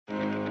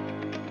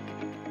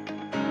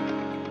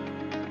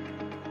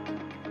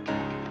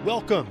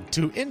Welcome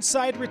to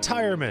Inside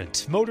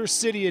Retirement, Motor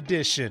City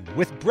Edition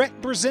with Brett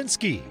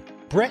Brzezinski.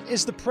 Brett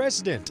is the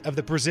president of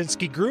the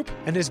Brzezinski Group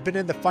and has been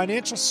in the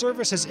financial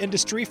services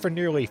industry for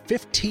nearly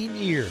 15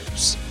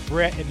 years.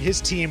 Brett and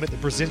his team at the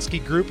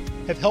Brzezinski Group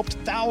have helped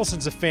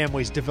thousands of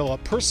families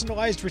develop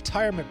personalized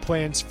retirement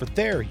plans for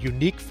their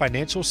unique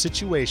financial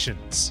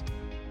situations.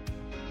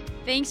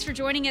 Thanks for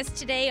joining us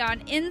today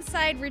on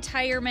Inside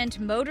Retirement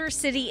Motor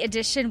City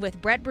Edition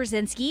with Brett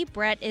Brzezinski.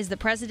 Brett is the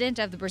president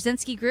of the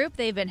Brzezinski Group.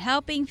 They've been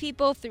helping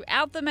people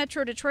throughout the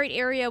Metro Detroit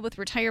area with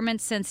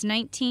retirement since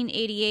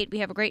 1988. We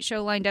have a great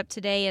show lined up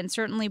today, and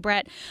certainly,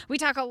 Brett, we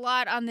talk a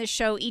lot on this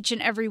show each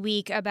and every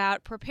week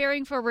about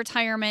preparing for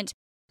retirement,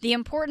 the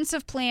importance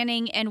of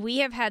planning, and we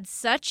have had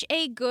such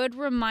a good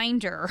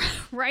reminder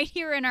right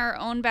here in our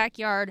own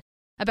backyard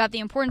about the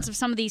importance of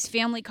some of these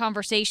family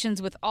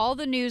conversations with all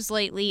the news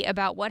lately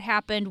about what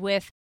happened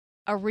with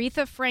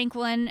Aretha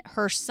Franklin,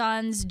 her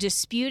sons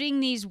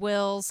disputing these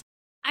wills.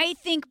 I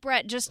think,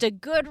 Brett, just a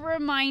good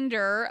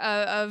reminder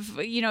of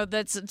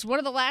it's one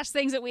of the last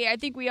things that I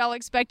think we all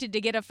expected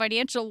to get a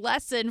financial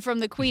lesson from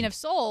the Queen of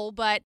Soul,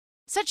 but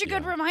such a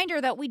good reminder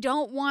that we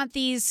don't want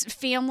these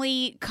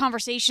family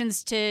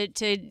conversations to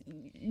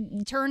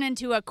turn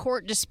into a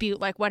court dispute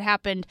like what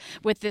happened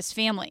with this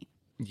family.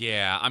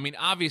 Yeah, I mean,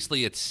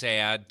 obviously it's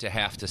sad to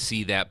have to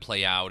see that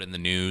play out in the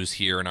news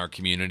here in our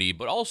community,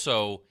 but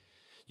also,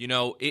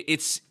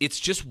 it's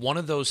just one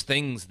of those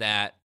things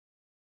that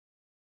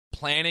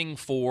planning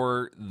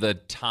for the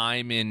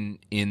time in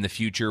the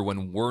future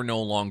when we're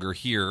no longer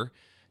here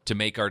to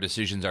make our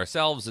decisions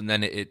ourselves, and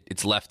then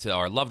it's left to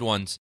our loved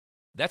ones,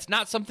 that's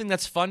not something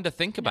that's fun to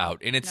think about,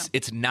 and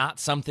it's not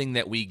something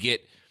that we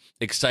get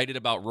excited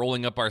about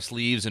rolling up our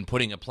sleeves and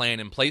putting a plan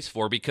in place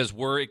for, because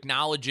we're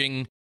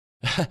acknowledging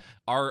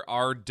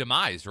our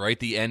demise, right?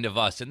 The end of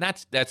us. And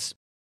that's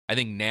I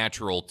think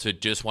natural to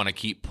just want to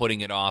keep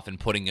putting it off and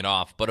putting it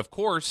off. But of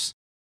course,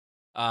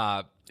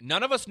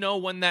 none of us know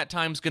when that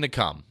time's going to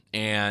come.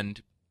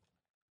 And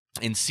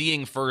in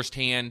seeing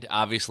firsthand,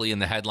 obviously in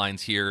the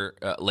headlines here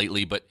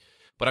lately, but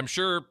I'm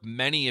sure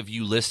many of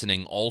you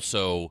listening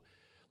also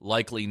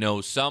likely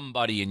know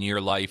somebody in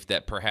your life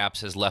that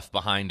perhaps has left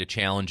behind a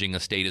challenging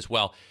estate as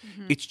well.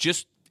 Mm-hmm.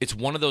 It's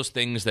one of those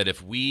things that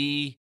if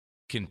we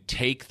can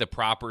take the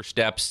proper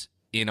steps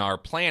in our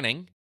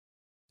planning,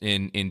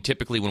 in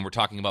typically when we're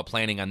talking about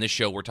planning on this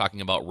show, we're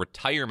talking about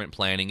retirement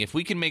planning. If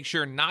we can make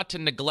sure not to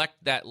neglect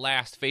that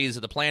last phase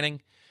of the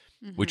planning,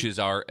 which is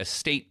our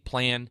estate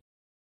plan,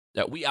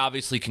 that we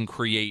obviously can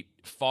create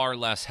far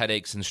less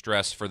headaches and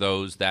stress for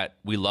those that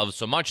we love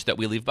so much that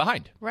we leave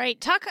behind. Right.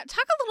 Talk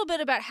a little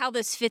bit about how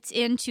this fits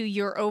into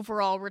your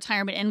overall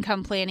retirement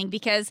income planning,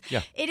 because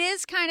it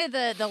is kind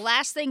of the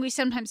last thing we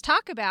sometimes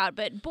talk about,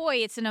 but boy,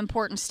 it's an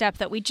important step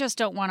that we just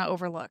don't want to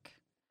overlook.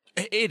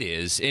 It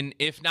is. And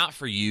if not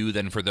for you,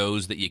 then for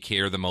those that you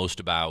care the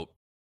most about,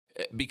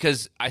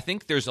 because I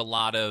think there's a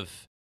lot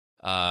of,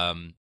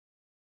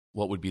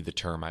 what would be the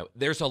term?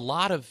 There's a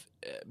lot of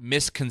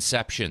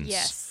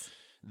misconceptions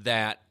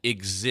that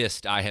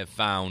exist, I have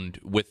found,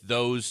 with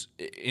those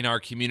in our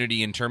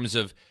community in terms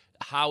of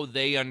how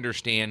they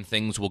understand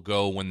things will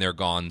go when they're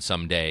gone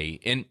someday.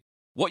 And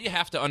what you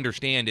have to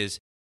understand is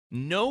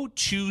no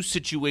two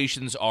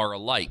situations are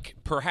alike.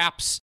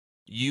 Perhaps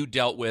you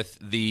dealt with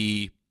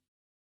the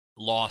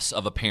loss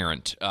of a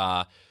parent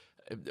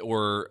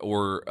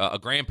or a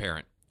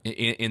grandparent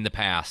in the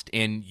past,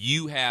 and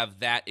you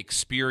have that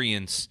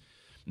experience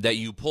that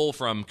you pull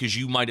from because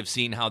you might have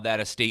seen how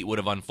that estate would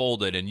have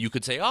unfolded, and you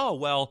could say, oh,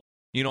 well,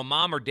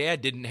 mom or dad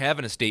didn't have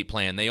an estate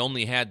plan. They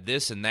only had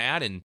this and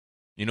that, and,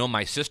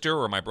 my sister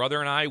or my brother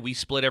and I, we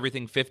split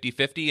everything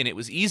 50-50, and it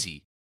was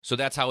easy. So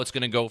that's how it's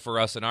going to go for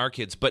us and our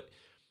kids. But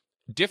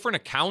different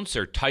accounts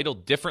are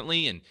titled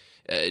differently,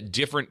 and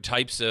different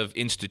types of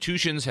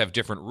institutions have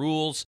different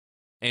rules.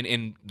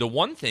 And the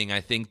one thing I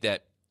think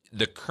that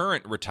the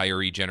current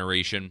retiree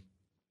generation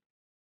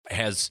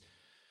has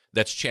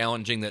that's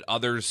challenging that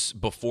others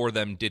before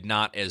them did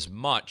not as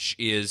much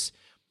is,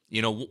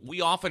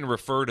 we often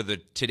refer to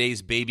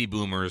today's baby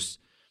boomers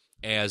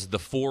as the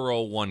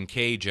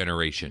 401k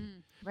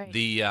generation, right.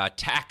 The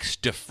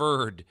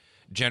tax-deferred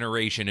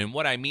generation. And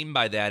what I mean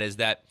by that is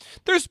that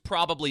there's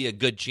probably a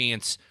good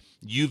chance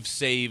you've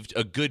saved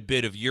a good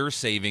bit of your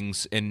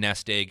savings in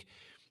Nest Egg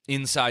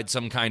inside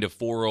some kind of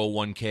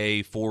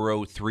 401k,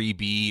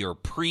 403b, or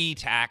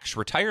pre-tax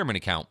retirement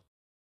account.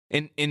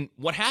 And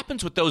what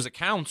happens with those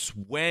accounts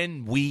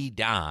when we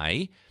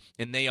die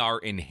and they are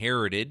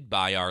inherited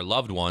by our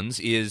loved ones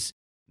is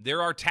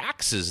there are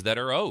taxes that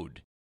are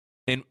owed.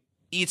 And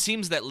it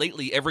seems that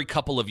lately, every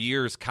couple of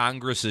years,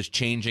 Congress is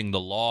changing the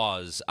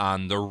laws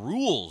on the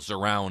rules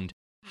around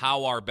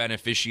how our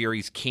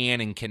beneficiaries can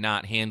and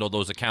cannot handle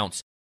those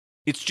accounts.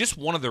 It's just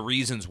one of the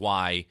reasons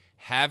why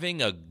having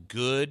a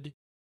good,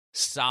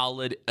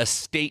 solid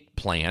estate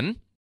plan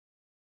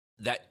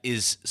that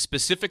is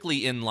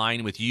specifically in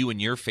line with you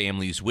and your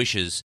family's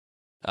wishes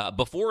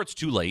before it's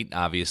too late,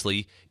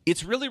 obviously,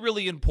 it's really,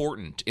 really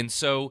important. And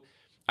so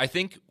I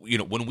think,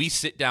 when we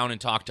sit down and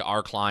talk to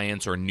our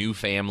clients or new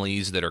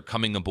families that are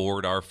coming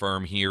aboard our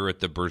firm here at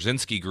the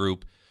Brzezinski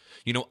Group,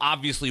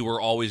 obviously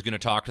we're always going to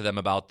talk to them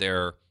about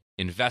their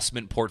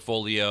investment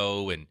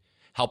portfolio and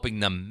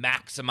helping them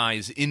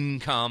maximize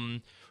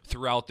income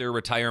throughout their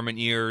retirement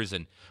years.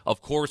 And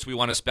of course, we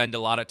want to spend a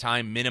lot of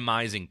time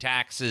minimizing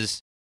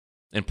taxes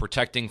and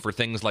protecting for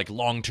things like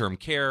long-term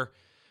care.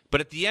 But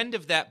at the end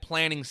of that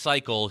planning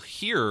cycle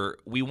here,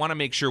 we want to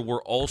make sure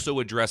we're also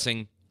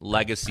addressing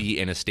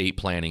legacy and estate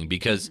planning,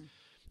 because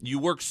you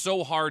work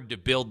so hard to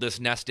build this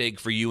nest egg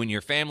for you and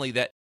your family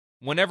that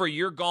whenever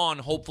you're gone,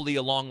 hopefully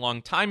a long, long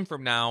time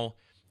from now,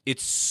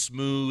 it's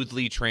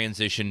smoothly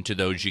transitioned to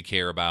those you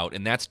care about,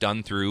 and that's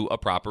done through a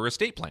proper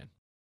estate plan.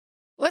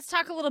 Let's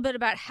talk a little bit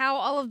about how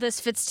all of this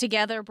fits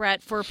together,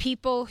 Brett, for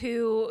people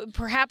who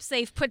perhaps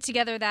they've put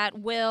together that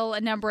will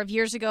a number of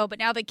years ago, but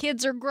now the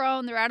kids are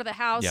grown, they're out of the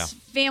house,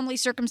 family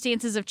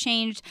circumstances have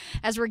changed.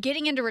 As we're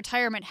getting into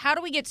retirement, how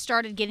do we get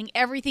started getting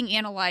everything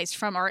analyzed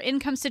from our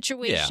income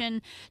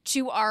situation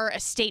to our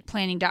estate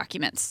planning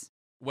documents?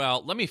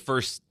 Well, let me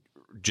first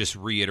just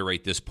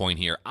reiterate this point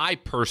here. I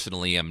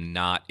personally am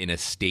not an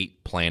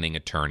estate planning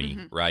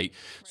attorney, right?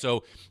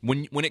 So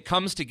when it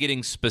comes to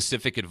getting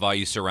specific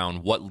advice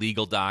around what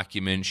legal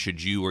documents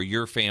should you or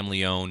your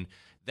family own,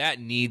 that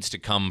needs to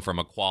come from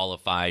a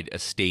qualified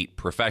estate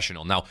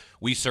professional. Now,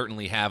 we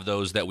certainly have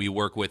those that we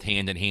work with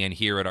hand in hand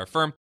here at our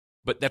firm,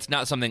 but that's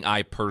not something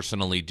I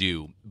personally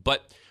do.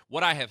 But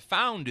what I have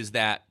found is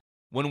that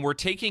when we're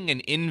taking an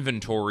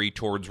inventory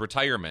towards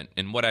retirement,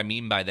 and what I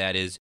mean by that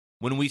is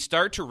when we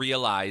start to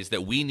realize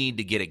that we need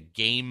to get a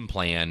game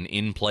plan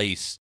in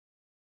place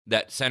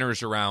that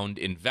centers around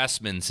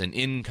investments and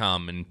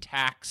income and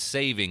tax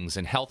savings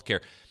and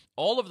healthcare,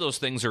 all of those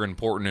things are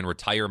important in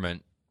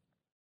retirement,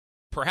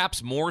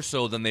 perhaps more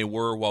so than they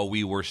were while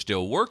we were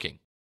still working.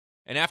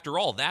 And after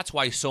all, that's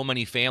why so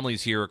many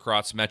families here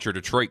across Metro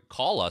Detroit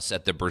call us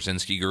at the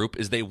Brzezinski Group,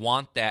 is they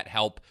want that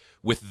help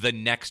with the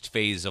next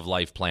phase of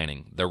life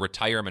planning, the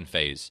retirement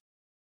phase.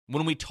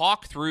 When we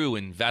talk through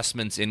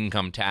investments,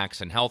 income, tax,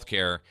 and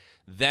healthcare,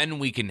 then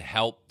we can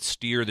help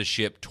steer the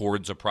ship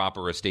towards a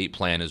proper estate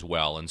plan as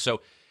well. And so,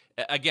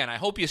 again, I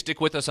hope you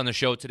stick with us on the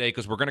show today,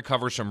 because we're going to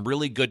cover some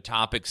really good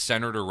topics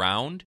centered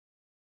around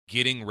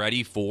getting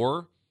ready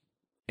for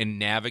and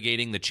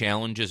navigating the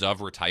challenges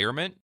of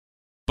retirement.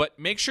 But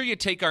make sure you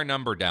take our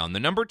number down. The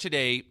number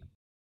today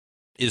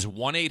is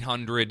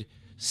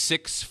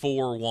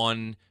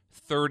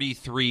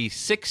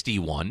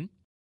 1-800-641-3361.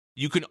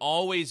 You can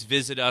always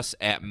visit us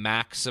at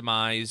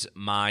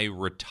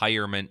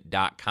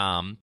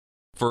MaximizeMyRetirement.com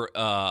for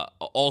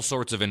all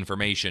sorts of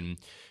information.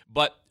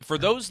 But for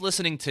those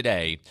listening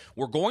today,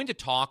 we're going to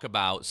talk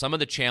about some of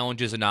the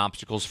challenges and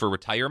obstacles for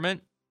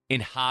retirement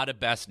and how to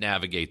best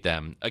navigate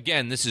them.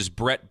 Again, this is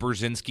Brett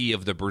Brzezinski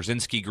of the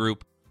Brzezinski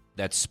Group.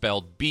 That's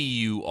spelled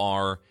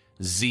BURZYNSKI.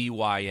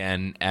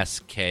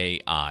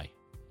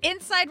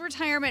 Inside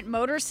Retirement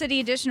Motor City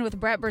Edition with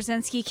Brett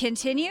Brzezinski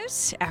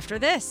continues after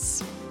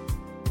this.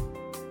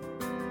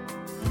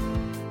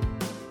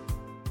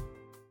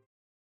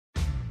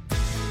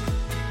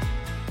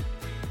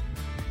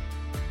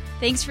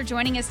 Thanks for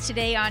joining us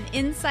today on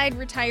Inside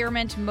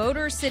Retirement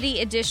Motor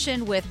City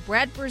Edition with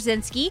Brett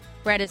Brzezinski.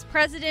 Brett is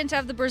president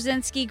of the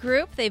Brzezinski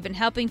Group. They've been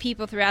helping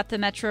people throughout the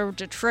Metro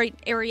Detroit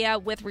area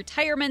with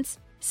retirements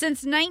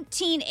since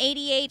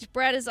 1988.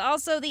 Brett is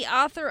also the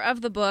author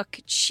of the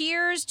book,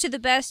 Cheers to the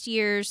Best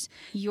Years,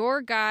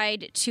 Your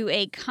Guide to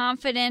a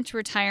Confident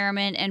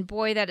Retirement. And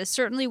boy, that is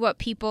certainly what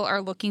people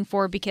are looking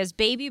for, because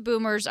baby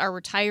boomers are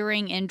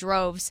retiring in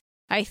droves.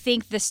 I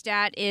think the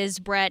stat is,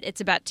 Brett,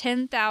 it's about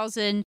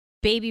 10,000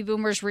 baby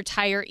boomers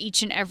retire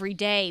each and every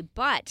day.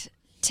 But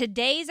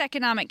today's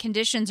economic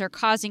conditions are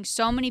causing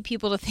so many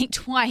people to think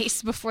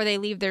twice before they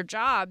leave their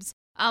jobs.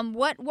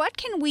 What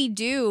can we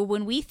do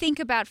when we think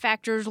about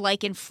factors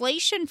like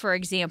inflation, for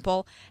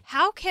example?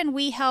 How can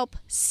we help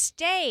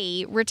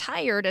stay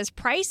retired as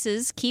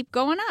prices keep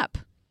going up?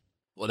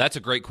 Well, that's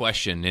a great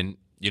question. And,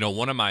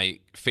 one of my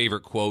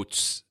favorite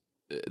quotes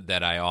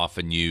that I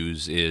often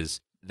use is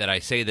that I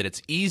say that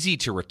it's easy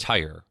to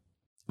retire,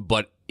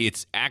 but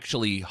it's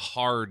actually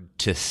hard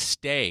to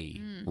stay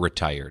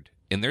retired.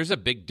 And there's a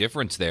big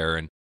difference there.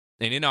 And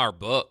in our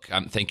book,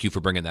 thank you for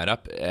bringing that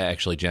up,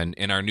 actually, Jen.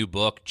 In our new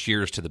book,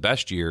 Cheers to the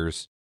Best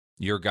Years,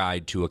 Your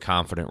Guide to a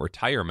Confident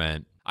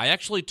Retirement, I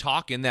actually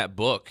talk in that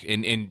book.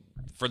 And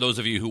for those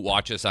of you who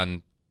watch us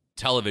on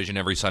television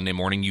every Sunday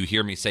morning, you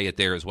hear me say it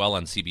there as well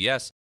on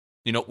CBS.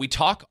 We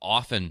talk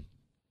often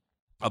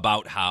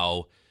about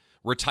how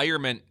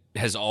retirement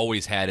has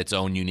always had its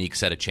own unique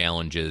set of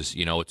challenges.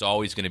 It's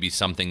always going to be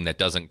something that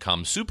doesn't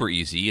come super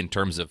easy in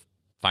terms of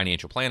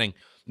financial planning.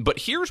 But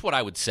here's what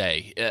I would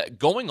say.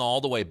 Going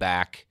all the way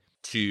back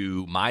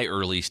to my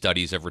early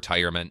studies of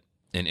retirement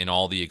and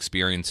all the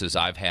experiences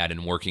I've had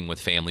in working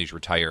with families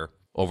retire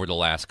over the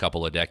last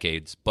couple of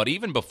decades. But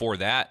even before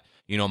that,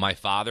 my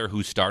father,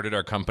 who started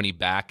our company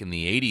back in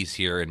the 80s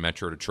here in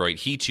Metro Detroit,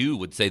 he too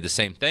would say the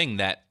same thing,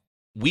 that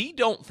we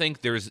don't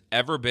think there's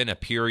ever been a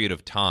period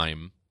of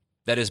time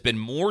that has been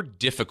more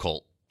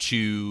difficult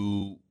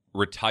to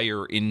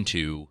retire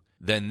into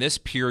than this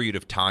period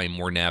of time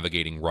we're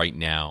navigating right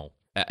now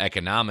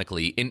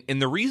economically.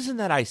 And the reason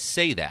that I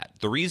say that,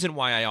 the reason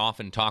why I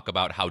often talk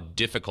about how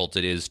difficult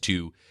it is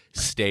to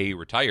stay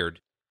retired,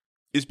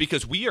 is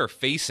because we are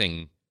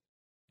facing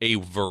a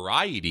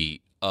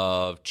variety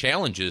of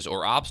challenges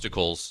or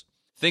obstacles,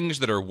 things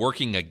that are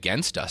working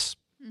against us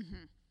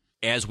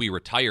as we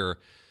retire.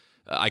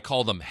 I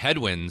call them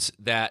headwinds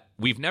that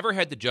we've never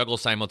had to juggle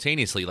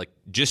simultaneously. Like,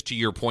 just to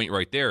your point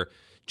right there,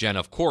 Jen,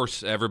 of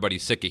course,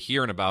 everybody's sick of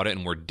hearing about it,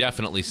 and we're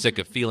definitely sick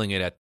of feeling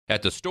it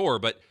at the store,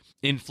 but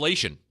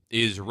inflation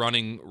is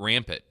running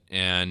rampant.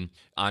 And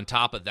on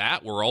top of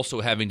that, we're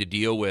also having to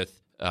deal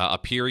with a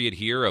period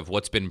here of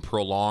what's been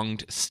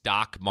prolonged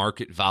stock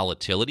market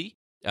volatility.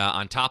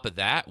 On top of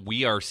that,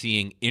 we are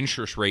seeing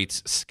interest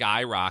rates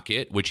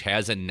skyrocket, which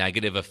has a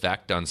negative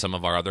effect on some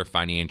of our other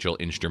financial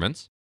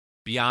instruments.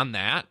 Beyond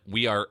that,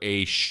 we are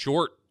a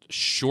short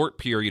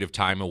period of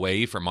time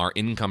away from our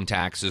income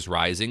taxes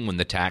rising when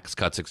the tax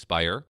cuts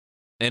expire.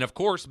 And of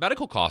course,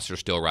 medical costs are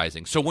still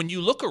rising. So when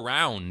you look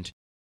around,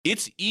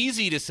 it's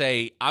easy to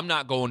say, I'm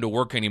not going to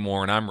work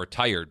anymore and I'm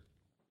retired.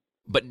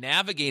 But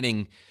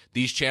navigating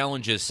these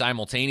challenges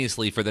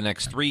simultaneously for the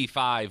next 3,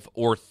 5,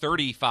 or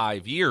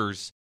 35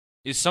 years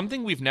is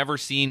something we've never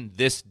seen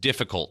this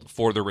difficult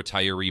for the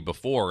retiree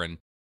before. And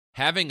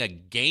having a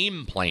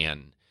game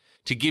plan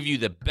to give you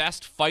the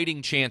best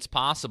fighting chance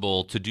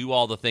possible to do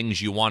all the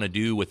things you want to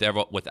do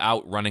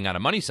without running out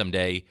of money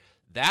someday,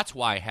 that's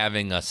why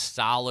having a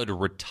solid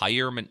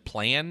retirement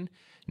plan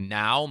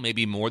now,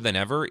 maybe more than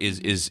ever,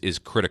 is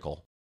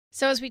critical.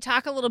 So as we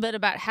talk a little bit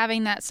about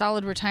having that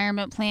solid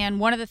retirement plan,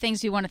 one of the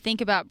things we want to think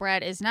about,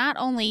 Brett, is not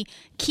only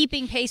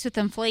keeping pace with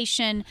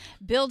inflation,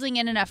 building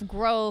in enough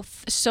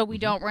growth so we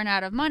don't run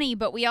out of money,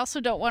 but we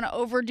also don't want to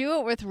overdo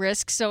it with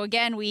risk. So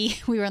again,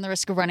 we run the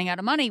risk of running out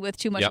of money with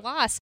too much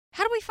loss.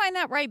 How do we find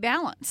that right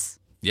balance?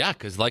 Yeah,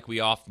 because like we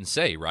often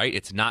say, right,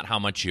 it's not how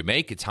much you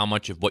make, it's how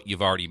much of what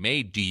you've already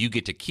made do you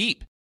get to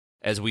keep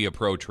as we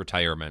approach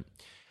retirement.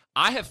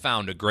 I have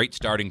found a great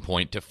starting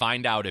point to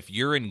find out if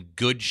you're in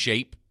good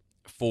shape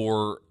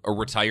for a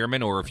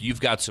retirement or if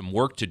you've got some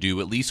work to do,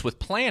 at least with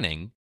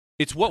planning.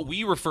 It's what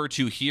we refer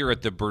to here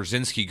at the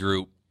Brzezinski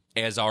Group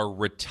as our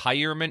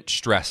retirement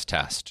stress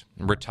test.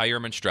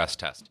 Retirement stress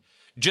test.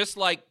 Just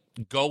like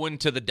going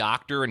to the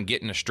doctor and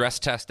getting a stress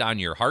test on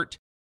your heart,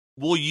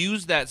 we'll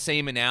use that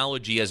same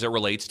analogy as it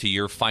relates to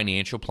your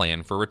financial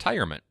plan for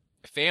retirement.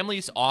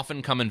 Families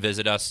often come and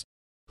visit us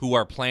who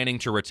are planning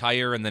to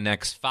retire in the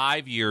next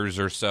 5 years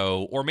or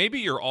so, or maybe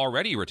you're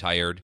already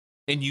retired,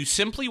 and you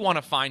simply want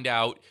to find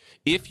out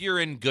if you're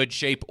in good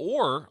shape,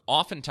 or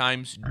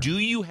oftentimes, do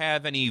you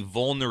have any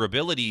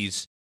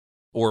vulnerabilities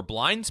or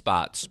blind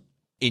spots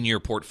in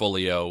your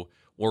portfolio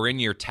or in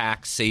your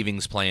tax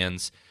savings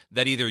plans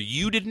that either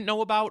you didn't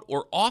know about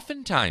or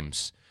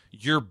oftentimes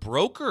your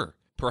broker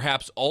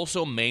perhaps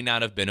also may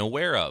not have been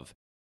aware of.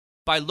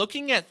 By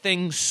looking at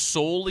things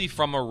solely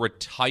from a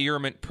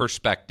retirement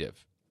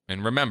perspective,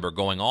 and remember,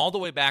 going all the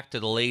way back to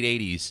the late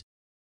 80s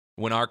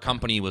when our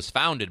company was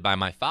founded by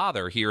my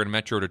father here in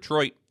Metro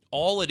Detroit,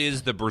 all it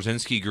is the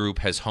Brzezinski Group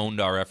has honed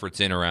our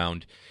efforts in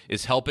around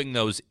is helping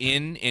those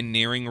in and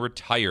nearing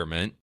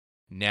retirement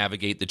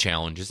navigate the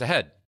challenges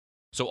ahead.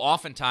 So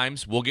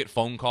oftentimes we'll get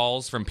phone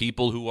calls from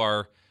people who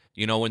are,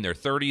 in their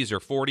 30s or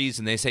 40s,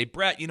 and they say,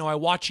 Brett, I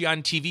watch you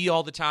on TV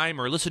all the time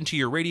or listen to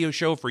your radio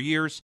show for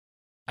years.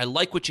 I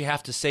like what you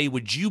have to say.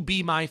 Would you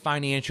be my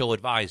financial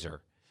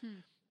advisor?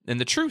 And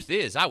the truth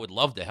is, I would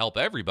love to help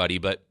everybody,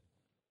 but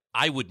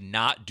I would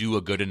not do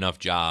a good enough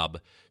job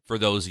for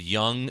those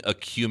young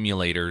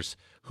accumulators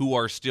who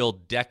are still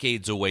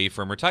decades away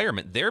from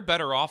retirement. They're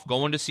better off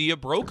going to see a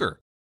broker.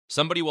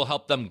 Somebody will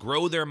help them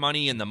grow their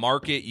money in the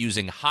market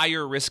using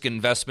higher risk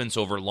investments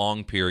over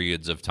long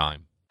periods of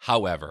time.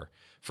 However,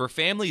 for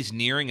families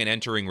nearing and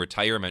entering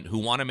retirement who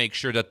want to make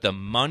sure that the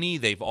money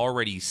they've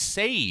already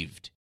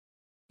saved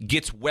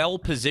gets well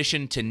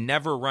positioned to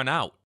never run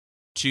out,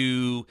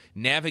 to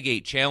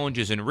navigate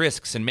challenges and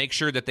risks and make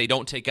sure that they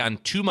don't take on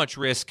too much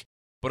risk,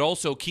 but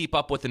also keep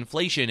up with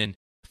inflation and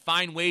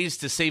find ways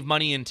to save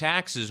money in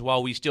taxes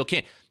while we still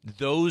can.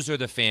 Those are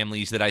the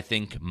families that I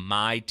think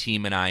my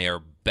team and I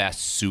are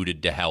best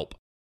suited to help.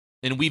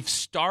 And we've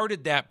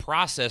started that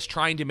process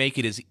trying to make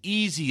it as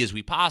easy as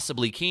we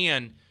possibly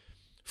can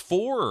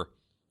for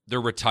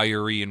the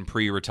retiree and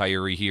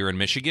pre-retiree here in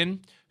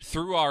Michigan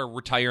through our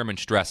retirement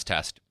stress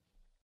test.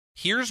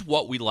 Here's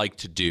what we like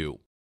to do.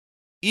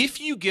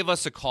 If you give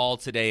us a call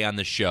today on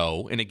the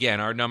show, and again,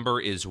 our number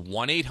is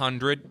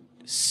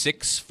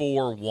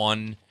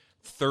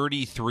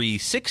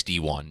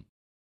 1-800-641-3361.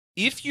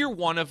 If you're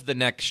one of the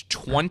next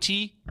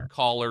 20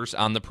 callers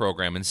on the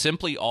program, and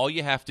simply all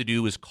you have to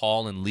do is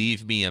call and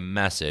leave me a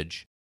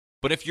message,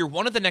 but if you're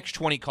one of the next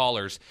 20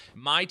 callers,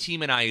 my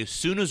team and I, as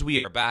soon as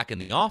we are back in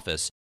the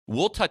office,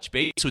 we'll touch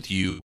base with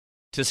you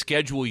to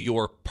schedule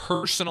your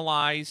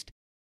personalized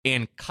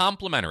and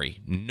complimentary,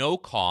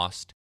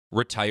 no-cost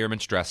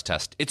retirement stress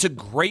test. It's a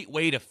great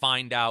way to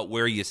find out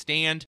where you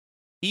stand,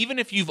 Even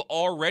if you've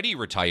already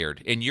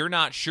retired and you're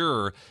not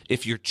sure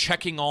if you're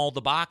checking all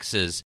the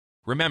boxes,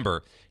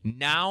 remember,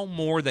 now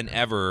more than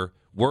ever,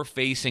 we're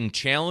facing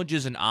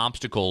challenges and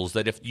obstacles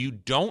that if you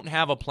don't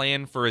have a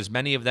plan for as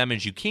many of them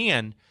as you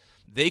can,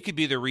 they could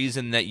be the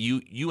reason that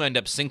you end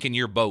up sinking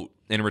your boat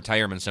in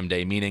retirement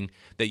someday, meaning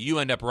that you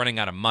end up running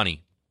out of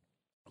money.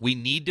 We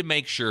need to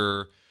make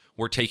sure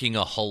we're taking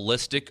a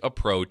holistic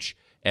approach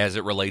as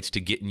it relates to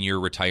getting your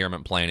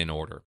retirement plan in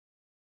order.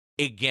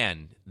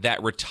 Again,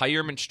 that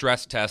retirement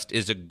stress test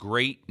is a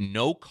great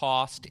no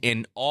cost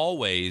and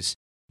always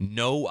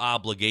no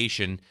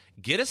obligation.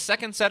 Get a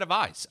second set of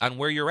eyes on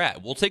where you're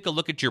at. We'll take a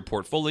look at your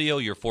portfolio,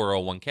 your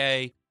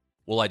 401k.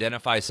 We'll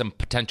identify some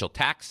potential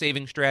tax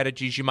saving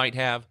strategies you might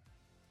have,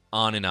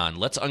 on and on.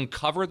 Let's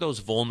uncover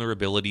those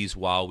vulnerabilities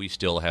while we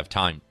still have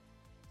time.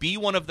 Be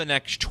one of the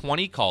next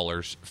 20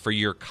 callers for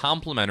your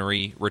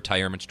complimentary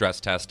retirement stress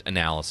test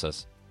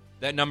analysis.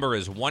 That number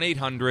is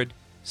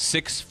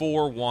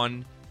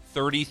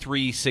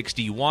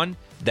 1-800-641-3361.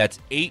 That's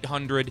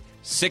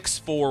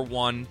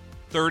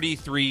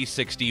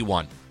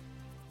 800-641-3361.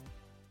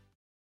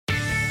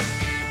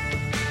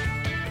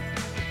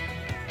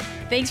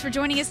 Thanks for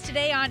joining us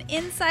today on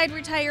Inside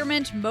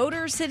Retirement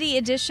Motor City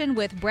Edition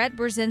with Brett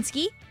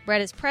Brzezinski.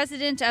 Brett is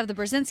president of the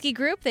Brzezinski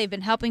Group. They've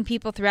been helping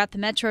people throughout the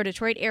Metro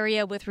Detroit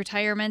area with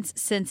retirements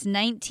since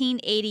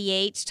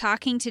 1988.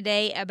 Talking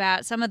today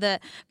about some of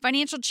the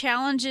financial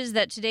challenges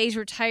that today's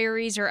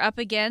retirees are up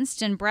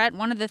against. And Brett,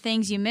 one of the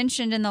things you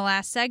mentioned in the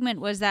last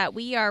segment was that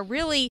we are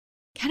really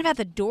kind of at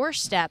the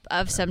doorstep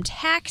of some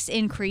tax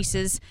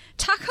increases.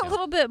 Talk a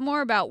little bit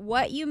more about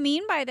what you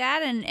mean by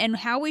that and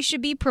how we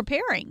should be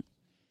preparing.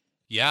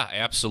 Yeah,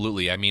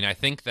 absolutely. I mean, I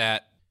think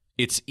that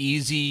it's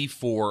easy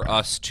for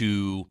us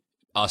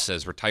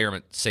as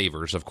retirement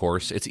savers, of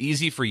course, it's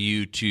easy for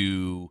you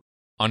to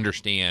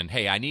understand,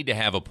 hey, I need to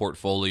have a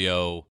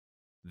portfolio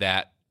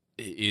that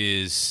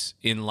is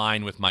in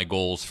line with my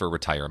goals for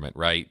retirement,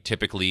 right?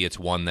 Typically, it's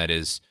one that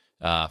is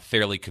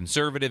fairly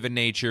conservative in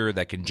nature,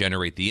 that can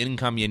generate the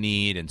income you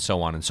need, and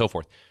so on and so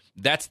forth.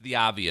 That's the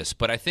obvious.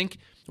 But I think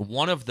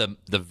one of the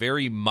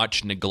very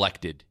much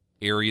neglected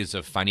areas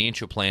of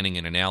financial planning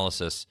and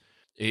analysis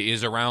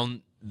is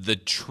around the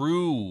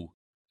true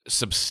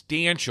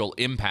substantial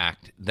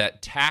impact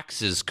that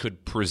taxes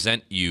could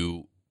present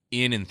you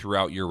in and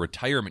throughout your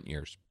retirement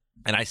years.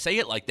 And I say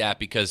it like that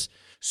because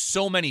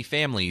so many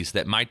families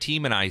that my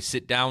team and I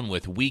sit down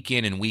with week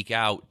in and week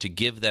out to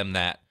give them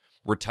that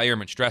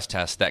retirement stress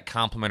test, that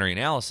complimentary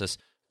analysis,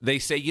 they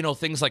say,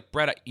 things like,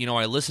 Brett,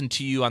 I listen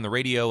to you on the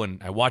radio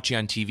and I watch you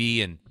on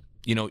TV and,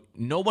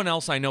 no one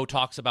else I know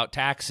talks about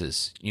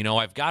taxes.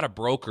 I've got a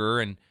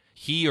broker and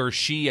he or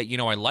she,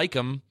 I like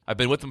them. I've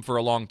been with them for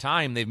a long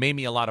time. They've made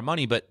me a lot of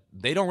money, but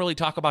they don't really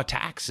talk about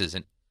taxes.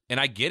 And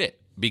I get it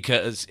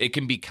because it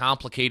can be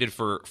complicated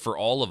for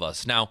all of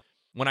us. Now,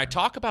 when I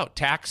talk about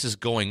taxes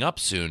going up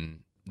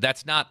soon,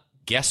 that's not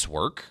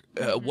guesswork.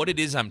 What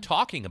it is I'm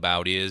talking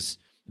about is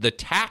the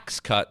tax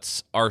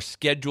cuts are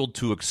scheduled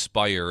to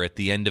expire at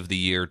the end of the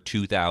year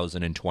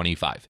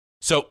 2025.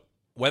 So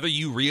whether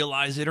you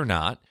realize it or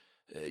not,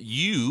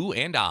 you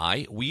and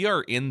I, we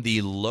are in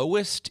the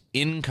lowest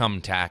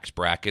income tax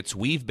brackets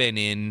we've been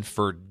in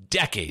for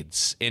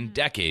decades and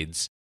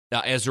decades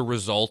as a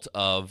result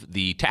of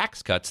the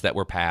tax cuts that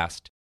were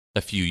passed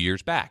a few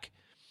years back.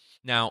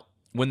 Now,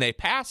 when they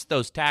passed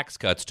those tax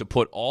cuts to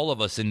put all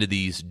of us into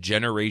these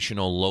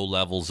generational low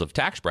levels of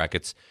tax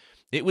brackets,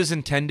 it was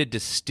intended to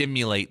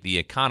stimulate the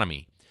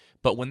economy.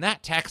 But when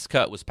that tax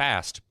cut was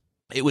passed,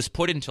 it was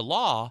put into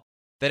law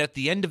that at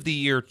the end of the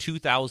year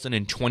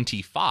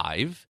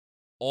 2025,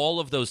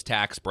 all of those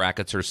tax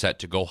brackets are set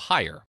to go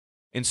higher.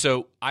 And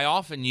so I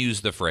often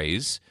use the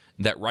phrase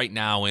that right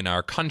now in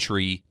our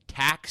country,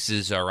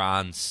 taxes are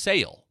on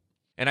sale.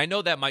 And I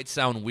know that might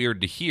sound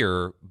weird to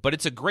hear, but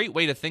it's a great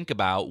way to think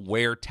about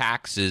where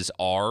taxes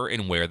are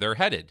and where they're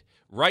headed.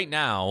 Right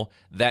now,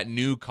 that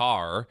new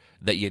car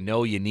that you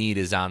need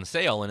is on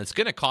sale, and it's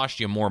going to cost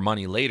you more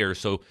money later,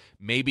 so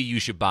maybe you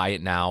should buy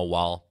it now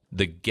while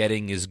the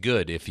getting is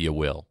good, if you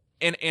will.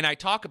 And I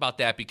talk about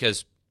that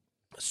because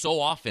so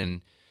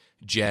often,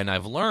 Jen,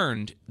 I've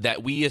learned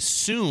that we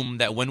assume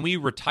that when we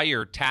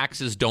retire,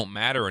 taxes don't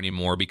matter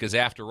anymore because,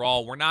 after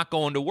all, we're not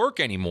going to work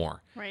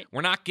anymore. Right.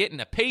 We're not getting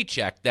a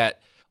paycheck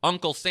that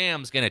Uncle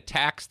Sam's going to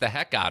tax the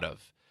heck out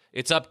of.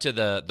 It's up to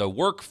the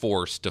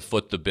workforce to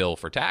foot the bill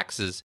for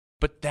taxes,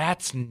 but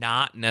that's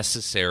not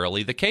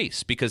necessarily the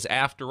case because,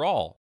 after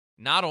all,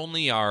 not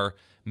only are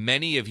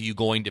many of you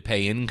going to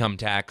pay income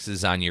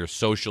taxes on your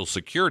Social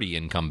Security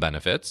income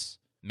benefits,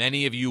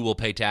 many of you will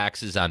pay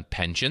taxes on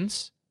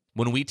pensions.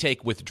 When we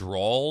take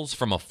withdrawals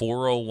from a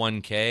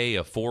 401k,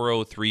 a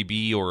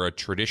 403b, or a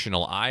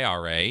traditional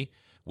IRA,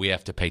 we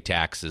have to pay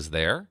taxes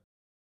there,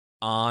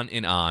 on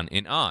and on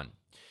and on.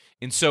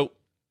 And so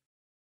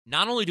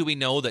not only do we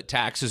know that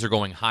taxes are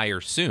going higher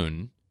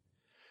soon,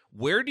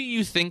 where do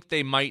you think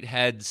they might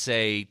head,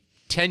 say,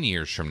 10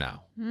 years from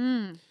now?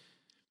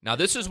 Now,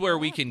 this is where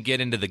we can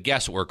get into the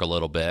guesswork a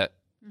little bit,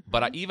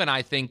 but even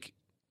I think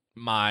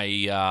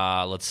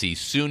my,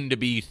 soon to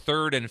be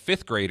third and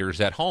fifth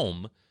graders at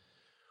home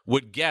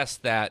would guess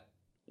that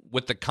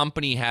with the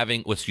country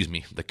having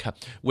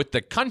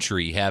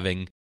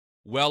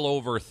well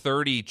over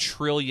 $30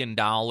 trillion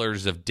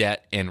of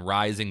debt and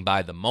rising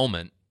by the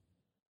moment,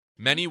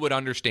 many would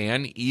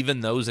understand,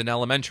 even those in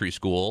elementary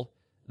school,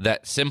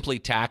 that simply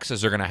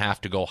taxes are going to have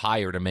to go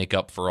higher to make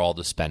up for all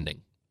the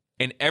spending.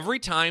 And every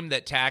time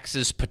that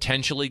taxes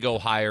potentially go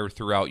higher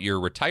throughout your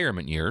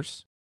retirement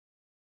years,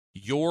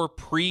 your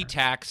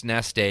pre-tax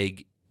nest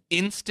egg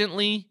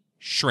instantly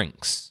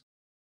shrinks.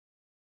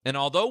 And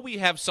although we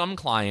have some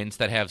clients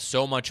that have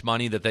so much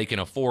money that they can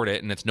afford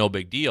it and it's no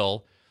big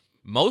deal,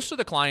 most of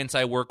the clients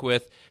I work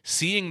with,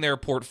 seeing their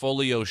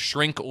portfolio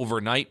shrink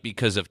overnight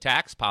because of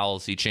tax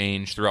policy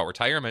change throughout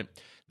retirement,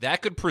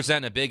 that could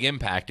present a big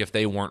impact if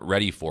they weren't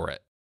ready for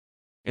it.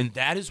 And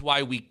that is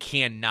why we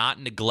cannot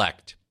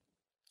neglect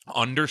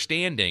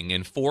understanding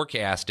and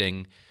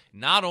forecasting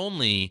not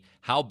only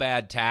how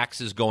bad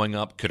taxes going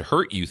up could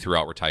hurt you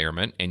throughout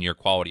retirement and your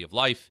quality of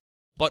life,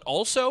 but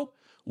also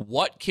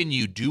what can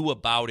you do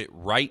about it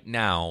right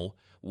now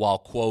while,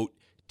 quote,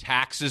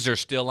 taxes are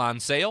still on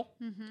sale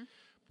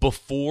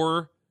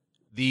before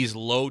these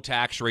low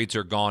tax rates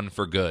are gone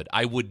for good.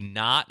 I would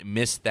not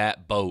miss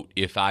that boat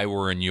if I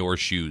were in your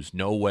shoes.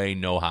 No way,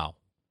 no how.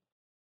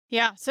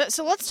 Yeah.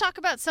 So let's talk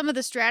about some of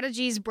the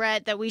strategies,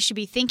 Brett, that we should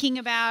be thinking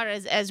about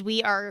as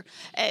we are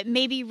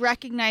maybe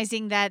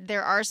recognizing that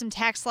there are some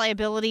tax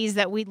liabilities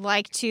that we'd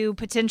like to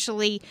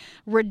potentially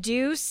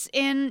reduce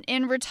in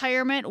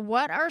retirement.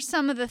 What are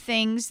some of the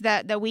things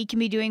that we can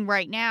be doing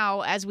right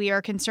now as we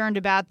are concerned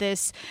about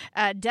this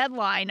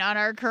deadline on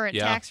our current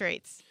tax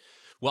rates?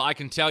 Well, I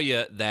can tell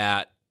you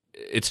that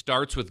it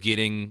starts with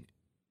getting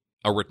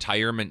a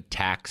retirement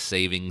tax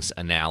savings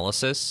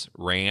analysis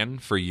ran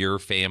for your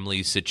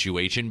family's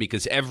situation,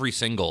 because every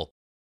single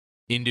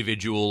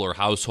individual or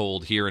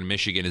household here in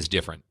Michigan is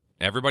different.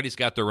 Everybody's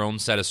got their own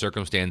set of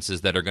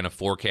circumstances that are going to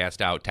forecast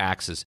out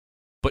taxes.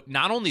 But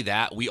not only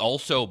that, we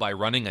also, by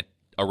running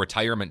a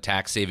retirement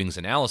tax savings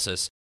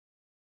analysis,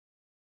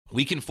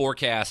 we can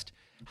forecast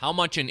how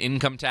much in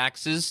income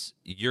taxes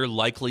you're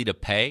likely to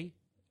pay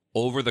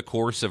over the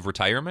course of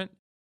retirement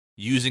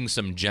using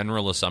some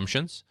general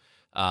assumptions.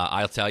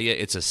 I'll tell you,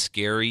 it's a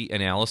scary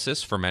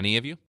analysis for many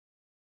of you.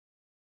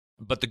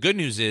 But the good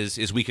news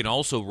is we can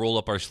also roll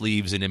up our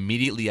sleeves and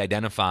immediately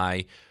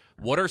identify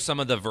what are some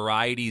of the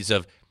varieties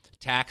of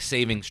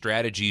tax-saving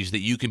strategies that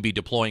you can be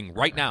deploying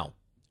right now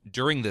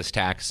during this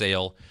tax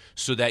sale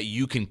so that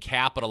you can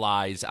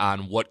capitalize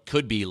on what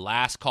could be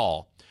last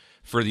call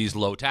for these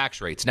low tax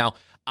rates. Now,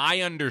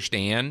 I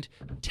understand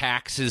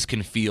taxes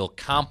can feel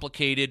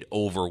complicated,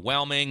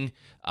 overwhelming,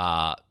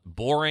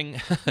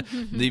 boring,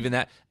 even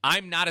that.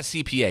 I'm not a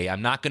CPA.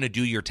 I'm not going to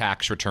do your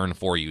tax return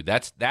for you.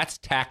 That's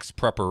tax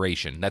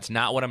preparation. That's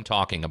not what I'm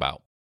talking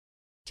about.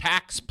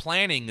 Tax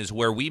planning is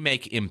where we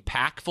make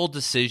impactful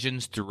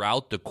decisions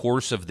throughout the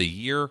course of the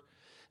year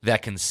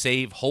that can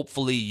save,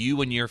 hopefully, you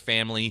and your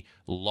family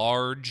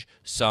large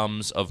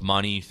sums of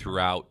money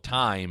throughout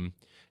time,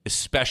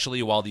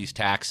 especially while these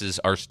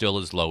taxes are still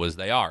as low as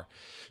they are.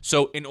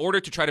 So in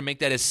order to try to make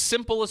that as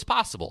simple as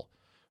possible,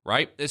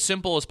 right, as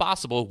simple as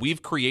possible,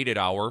 we've created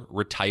our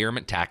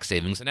retirement tax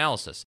savings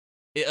analysis.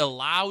 It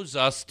allows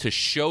us to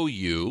show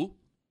you,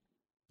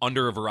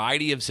 under a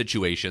variety of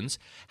situations,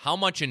 how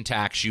much in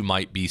tax you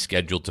might be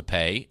scheduled to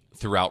pay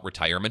throughout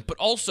retirement, but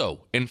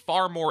also, and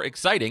far more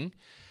exciting,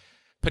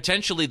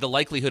 potentially the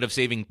likelihood of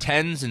saving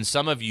tens and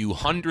some of you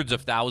hundreds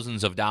of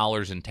thousands of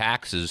dollars in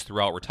taxes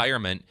throughout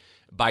retirement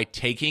by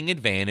taking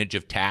advantage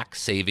of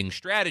tax-saving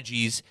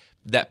strategies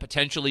that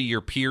potentially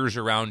your peers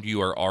around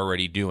you are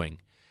already doing.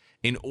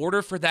 In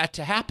order for that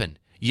to happen,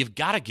 you've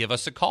got to give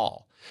us a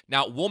call.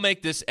 Now, we'll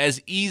make this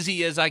as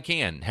easy as I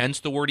can, hence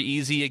the word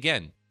easy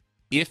again.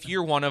 If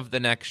you're one of the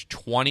next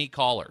 20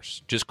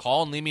 callers, just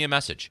call and leave me a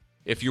message.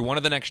 If you're one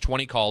of the next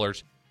 20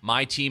 callers,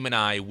 my team and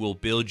I will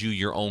build you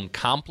your own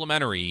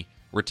complimentary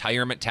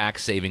retirement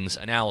tax savings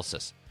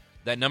analysis.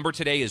 That number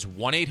today is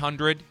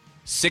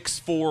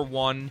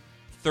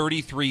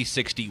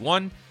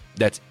 1-800-641-3361.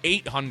 That's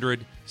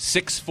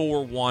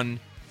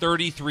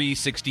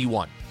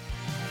 800-641-3361.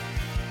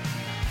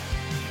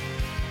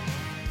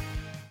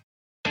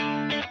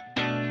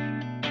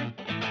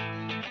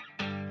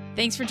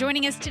 Thanks for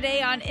joining us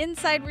today on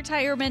Inside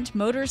Retirement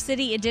Motor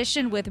City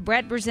Edition with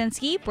Brett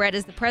Brzezinski. Brett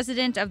is the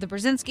president of the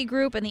Brzezinski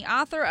Group and the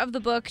author of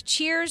the book,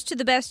 Cheers to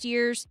the Best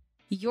Years,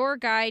 Your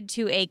Guide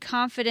to a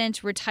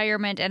Confident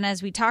Retirement. And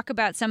as we talk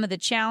about some of the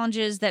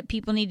challenges that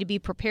people need to be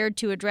prepared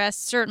to address,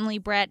 certainly,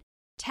 Brett,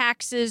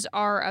 taxes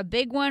are a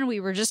big one. We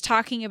were just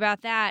talking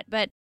about that.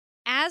 But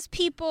as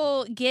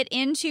people get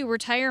into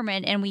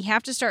retirement and we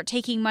have to start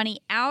taking money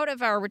out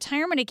of our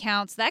retirement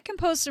accounts, that can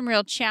pose some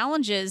real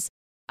challenges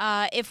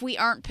if we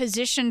aren't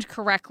positioned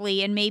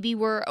correctly and maybe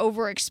we're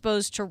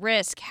overexposed to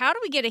risk. How do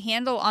we get a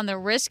handle on the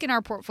risk in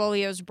our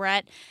portfolios,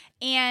 Brett,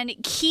 and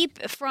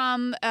keep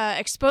from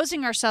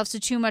exposing ourselves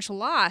to too much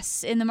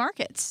loss in the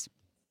markets?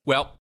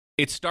 Well,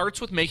 it starts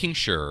with making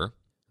sure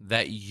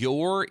that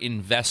your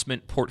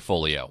investment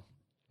portfolio,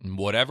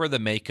 whatever the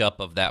makeup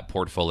of that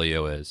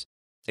portfolio is,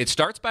 it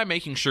starts by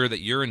making sure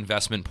that your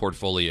investment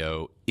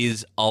portfolio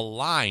is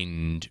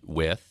aligned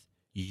with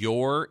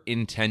your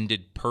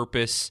intended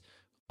purpose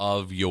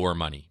of your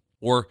money.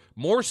 Or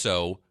more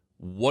so,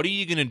 what are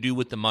you going to do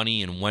with the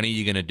money and when are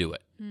you going to do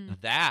it?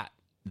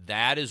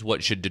 That is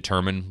what should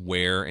determine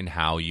where and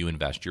how you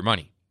invest your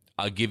money.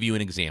 I'll give you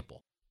an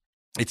example.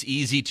 It's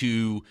easy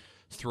to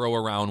throw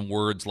around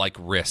words like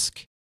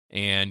risk,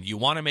 and you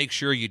want to make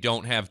sure you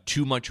don't have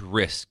too much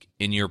risk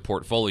in your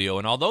portfolio.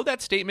 And although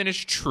that statement is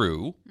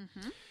true,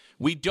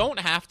 we don't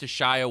have to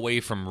shy away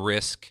from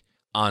risk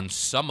on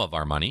some of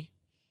our money,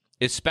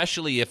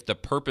 especially if the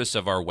purpose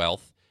of our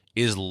wealth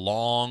is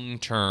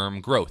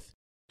long-term growth.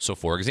 So,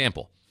 for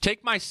example,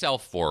 take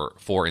myself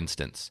for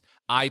instance.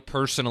 I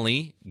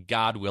personally,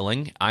 God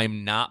willing,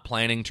 I'm not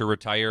planning to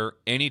retire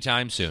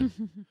anytime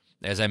soon.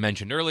 As I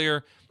mentioned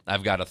earlier,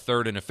 I've got a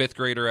third and a fifth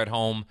grader at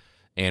home,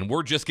 and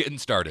we're just getting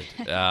started.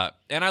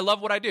 And I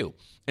love what I do.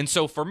 And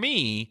so for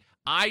me,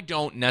 I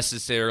don't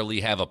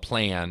necessarily have a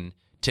plan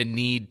to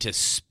need to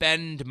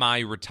spend my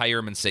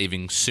retirement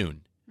savings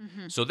soon.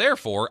 So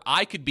therefore,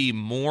 I could be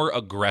more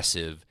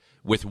aggressive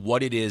with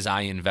what it is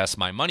I invest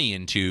my money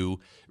into,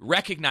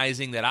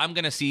 recognizing that I'm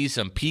going to see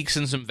some peaks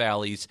and some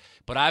valleys,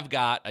 but I've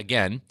got,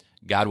 again,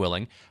 God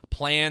willing,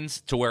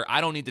 plans to where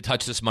I don't need to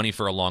touch this money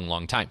for a long,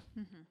 long time.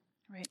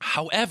 Right.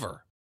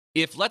 However,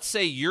 if let's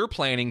say you're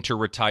planning to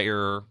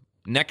retire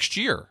next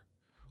year,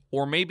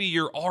 or maybe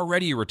you're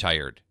already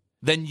retired,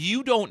 then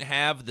you don't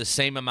have the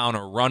same amount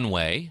of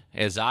runway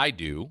as I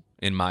do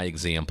in my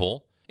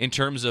example, in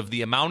terms of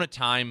the amount of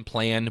time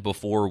planned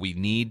before we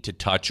need to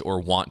touch or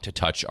want to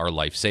touch our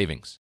life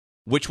savings,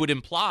 which would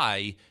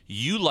imply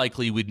you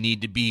likely would need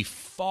to be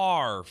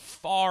far,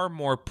 far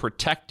more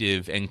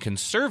protective and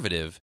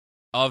conservative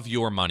of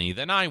your money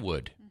than I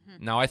would.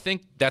 Now, I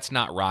think that's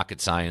not rocket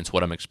science,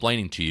 what I'm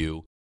explaining to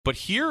you, but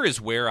here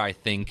is where I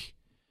think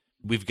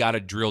we've got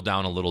to drill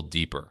down a little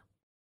deeper.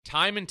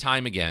 Time and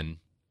time again,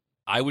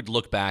 I would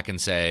look back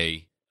and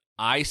say,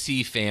 I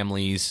see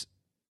families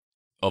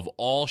of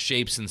all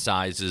shapes and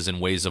sizes and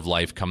ways of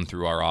life come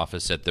through our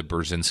office at the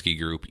Brzezinski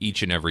Group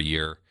each and every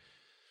year.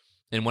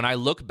 And when I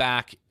look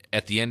back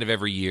at the end of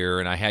every year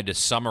and I had to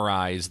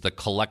summarize the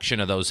collection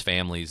of those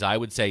families, I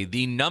would say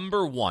the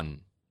number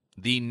one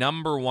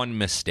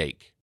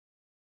mistake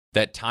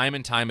that time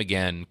and time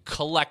again,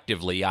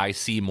 collectively, I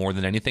see more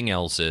than anything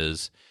else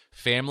is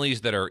families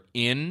that are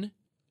in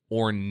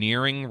or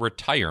nearing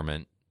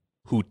retirement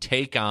who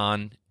take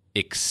on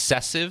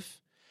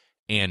excessive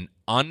and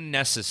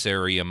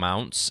unnecessary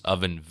amounts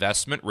of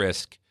investment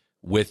risk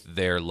with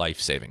their life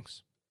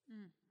savings.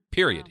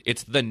 Period. Wow.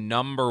 It's the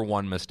number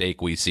one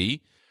mistake we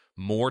see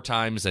more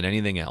times than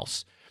anything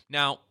else.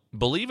 Now,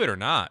 believe it or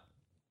not,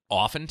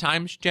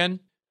 oftentimes, Jen,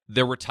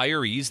 the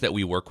retirees that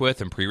we work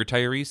with and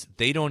pre-retirees,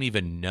 they don't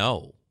even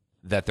know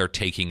that they're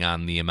taking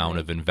on the amount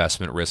of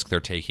investment risk they're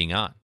taking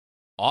on.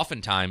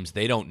 Oftentimes,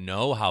 they don't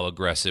know how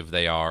aggressive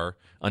they are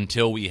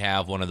until we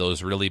have one of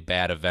those really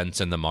bad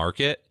events in the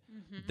market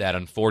that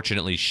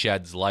unfortunately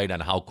sheds light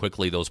on how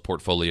quickly those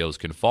portfolios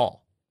can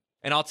fall.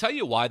 And I'll tell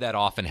you why that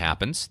often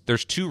happens.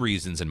 There's two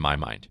reasons in my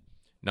mind.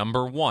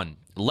 Number one,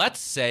 let's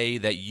say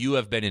that you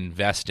have been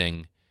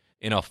investing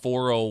in a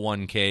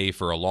 401k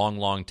for a long,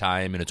 long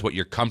time, and it's what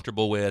you're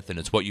comfortable with, and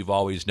it's what you've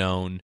always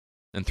known.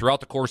 And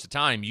throughout the course of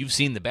time, you've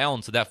seen the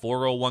balance of that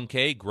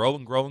 401k grow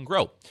and grow and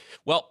grow.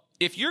 Well,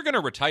 if you're going to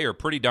retire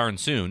pretty darn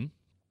soon,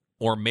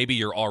 or maybe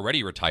you're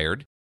already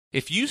retired,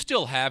 if you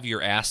still have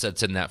your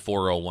assets in that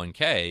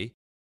 401k,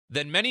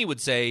 then many would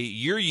say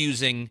you're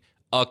using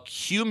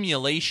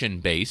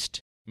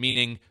accumulation-based,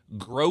 meaning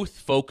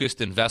growth-focused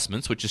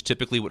investments, which is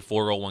typically what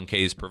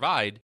 401ks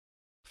provide,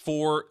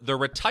 for the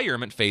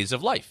retirement phase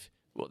of life.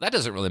 Well, that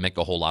doesn't really make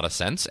a whole lot of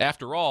sense.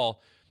 After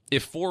all,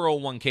 if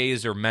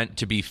 401ks are meant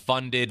to be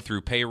funded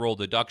through payroll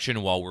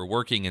deduction while we're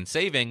working and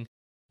saving,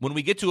 when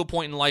we get to a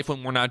point in life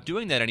when we're not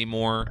doing that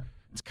anymore,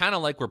 it's kind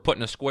of like we're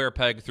putting a square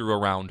peg through a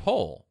round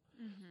hole.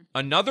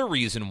 Another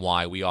reason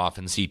why we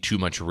often see too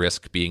much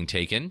risk being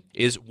taken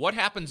is what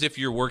happens if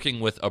you're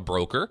working with a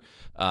broker,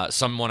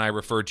 someone I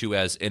refer to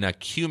as an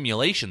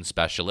accumulation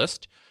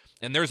specialist,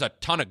 and there's a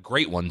ton of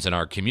great ones in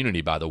our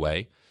community, by the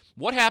way.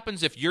 What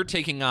happens if you're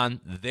taking on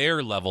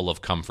their level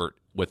of comfort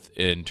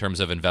in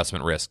terms of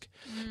investment risk?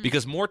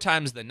 Because more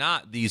times than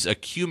not, these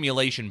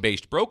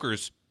accumulation-based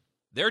brokers,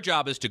 their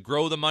job is to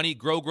grow the money,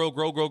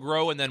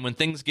 grow, and then when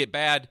things get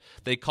bad,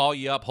 they call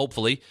you up,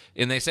 hopefully,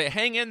 and they say,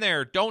 hang in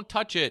there, don't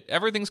touch it,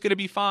 everything's going to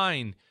be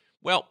fine.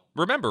 Well,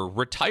 remember,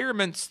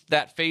 retirement's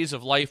that phase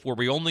of life where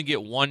we only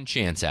get one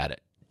chance at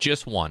it,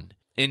 just one.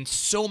 And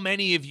so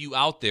many of you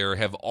out there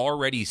have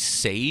already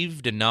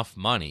saved enough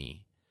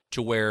money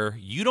to where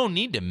you don't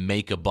need to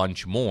make a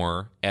bunch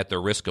more at the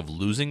risk of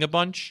losing a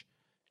bunch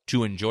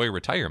to enjoy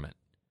retirement.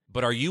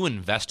 But are you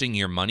investing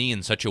your money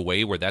in such a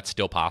way where that's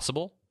still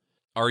possible?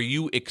 Are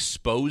you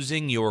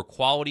exposing your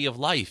quality of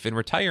life in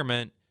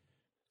retirement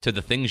to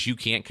the things you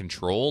can't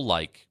control,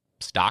 like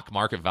stock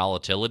market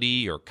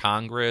volatility or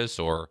Congress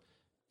or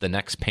the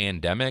next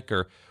pandemic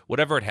or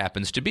whatever it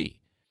happens to be?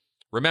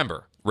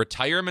 Remember,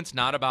 retirement's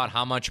not about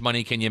how much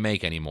money can you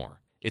make anymore.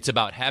 It's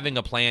about having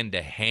a plan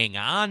to hang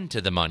on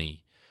to the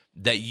money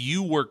that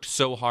you worked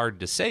so hard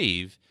to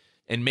save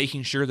and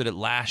making sure that it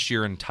lasts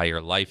your entire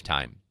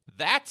lifetime.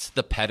 That's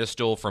the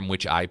pedestal from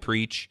which I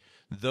preach.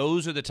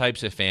 Those are the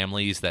types of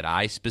families that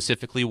I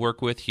specifically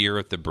work with here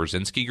at the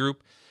Brzezinski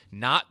Group,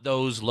 not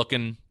those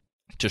looking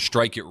to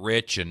strike it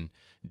rich and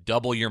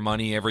double your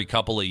money every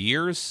couple of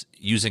years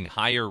using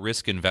higher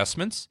risk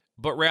investments,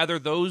 but rather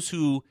those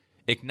who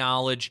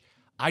acknowledge,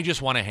 I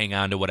just want to hang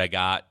on to what I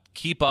got,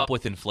 keep up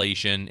with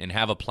inflation, and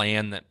have a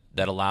plan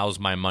that allows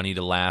my money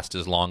to last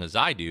as long as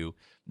I do.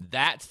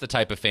 That's the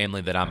type of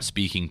family that I'm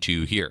speaking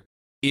to here.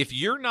 If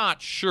you're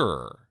not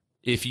sure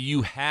if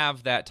you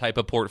have that type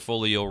of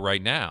portfolio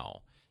right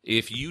now,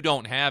 if you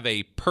don't have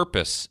a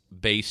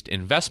purpose-based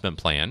investment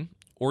plan,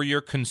 or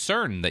you're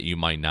concerned that you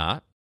might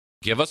not,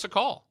 give us a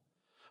call.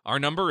 Our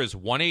number is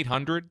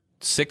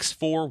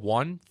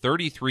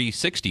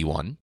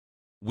 1-800-641-3361.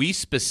 We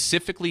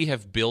specifically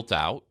have built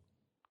out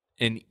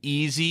an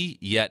easy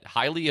yet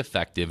highly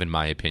effective, in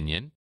my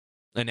opinion,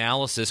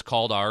 analysis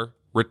called our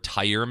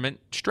retirement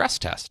stress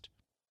test.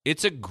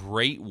 It's a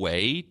great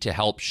way to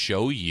help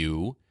show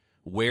you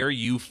where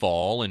you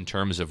fall in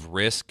terms of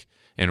risk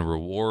and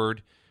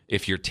reward,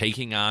 if you're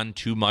taking on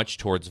too much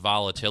towards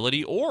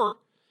volatility, or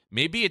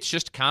maybe it's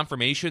just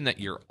confirmation that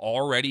you're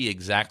already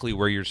exactly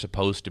where you're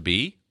supposed to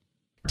be.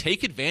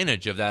 Take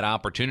advantage of that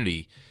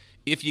opportunity.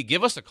 If you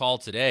give us a call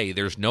today,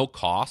 there's no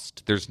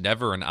cost. There's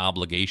never an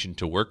obligation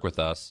to work with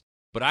us.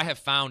 But I have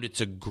found it's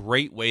a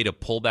great way to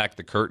pull back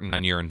the curtain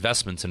on your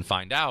investments and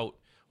find out,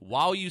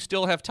 while you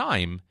still have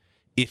time,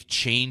 if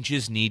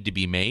changes need to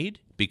be made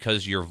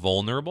because you're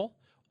vulnerable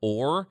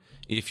or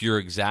if you're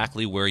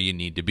exactly where you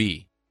need to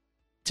be.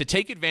 To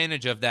take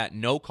advantage of that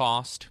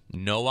no-cost,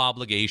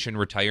 no-obligation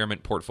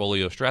retirement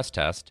portfolio stress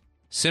test,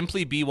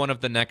 simply be one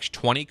of the next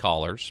 20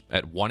 callers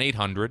at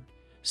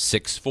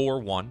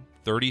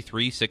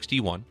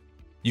 1-800-641-3361.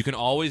 You can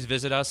always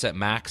visit us at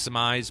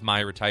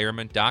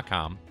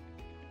MaximizeMyRetirement.com.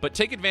 But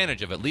take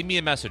advantage of it. Leave me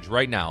a message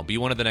right now. Be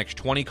one of the next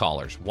 20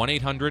 callers.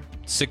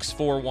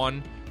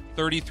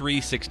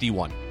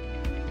 1-800-641-3361.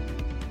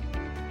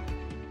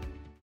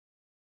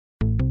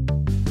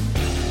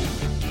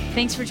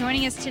 Thanks for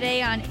joining us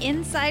today on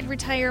Inside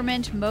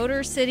Retirement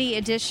Motor City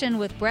Edition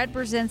with Brett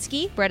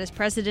Brzezinski. Brett is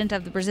president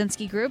of the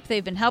Brzezinski Group.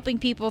 They've been helping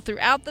people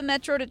throughout the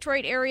Metro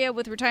Detroit area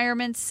with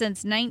retirements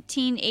since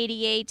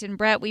 1988. And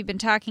Brett, we've been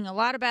talking a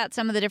lot about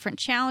some of the different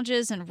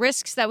challenges and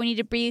risks that we need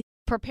to be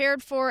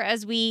prepared for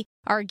as we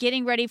are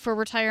getting ready for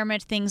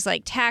retirement, things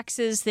like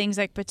taxes, things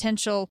like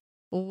potential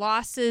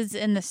losses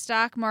in the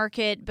stock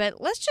market. But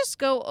let's just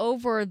go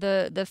over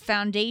the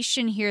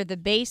foundation here, the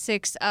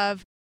basics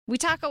of. We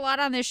talk a lot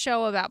on this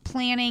show about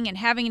planning and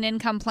having an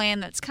income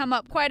plan. That's come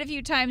up quite a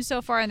few times so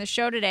far in the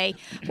show today.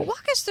 But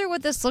walk us through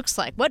what this looks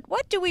like.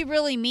 What do we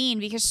really mean?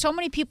 Because so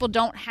many people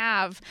don't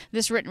have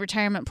this written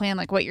retirement plan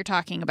like what you're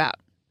talking about.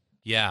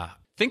 Yeah.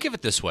 Think of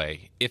it this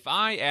way. If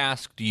I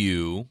asked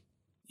you,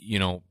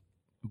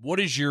 what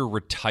does your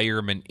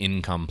retirement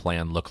income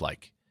plan look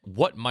like?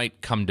 What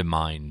might come to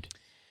mind?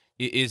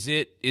 Is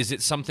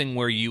it something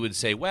where you would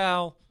say,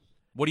 well,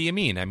 what do you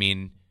mean? I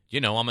mean,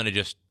 I'm going to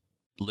just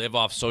live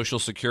off Social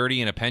Security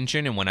and a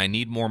pension, and when I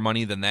need more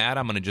money than that,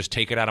 I'm going to just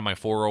take it out of my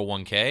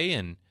 401k,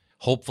 and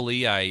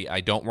hopefully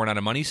I don't run out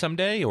of money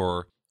someday.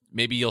 Or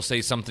maybe you'll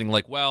say something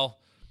like, well,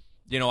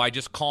 I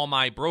just call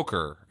my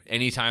broker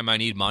anytime I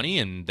need money,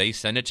 and they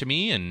send it to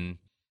me, and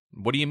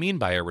what do you mean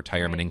by a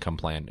retirement income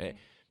plan?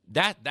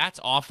 That's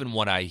often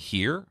what I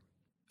hear.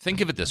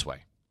 Think of it this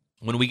way.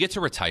 When we get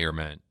to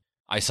retirement,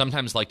 I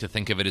sometimes like to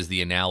think of it as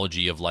the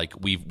analogy of like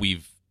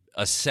we've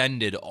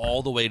ascended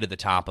all the way to the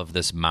top of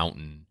this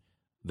mountain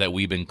that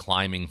we've been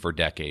climbing for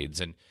decades.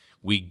 And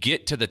we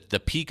get to the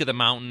peak of the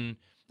mountain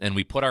and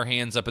we put our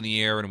hands up in the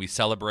air and we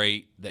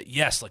celebrate that,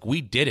 yes, like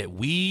we did it.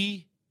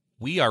 We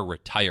are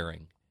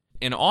retiring.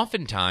 And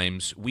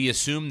oftentimes we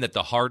assume that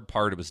the hard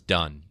part was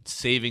done,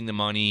 saving the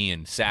money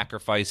and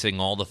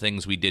sacrificing all the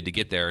things we did to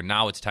get there. And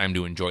now it's time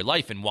to enjoy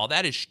life. And while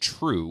that is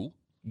true,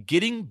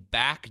 getting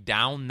back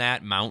down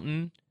that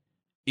mountain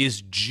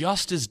is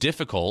just as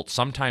difficult,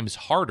 sometimes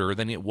harder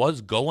than it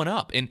was going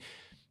up. And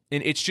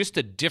it's just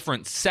a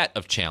different set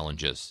of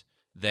challenges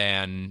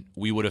than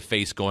we would have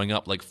faced going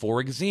up. Like,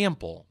 for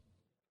example,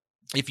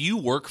 if you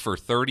work for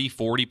 30,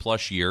 40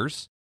 plus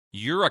years,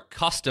 you're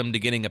accustomed to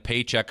getting a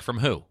paycheck from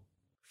who?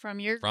 From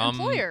your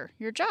employer,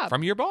 your job.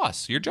 From your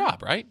boss, your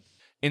job, right?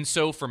 And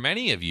so for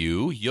many of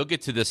you, you'll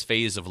get to this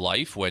phase of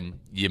life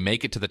when you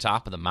make it to the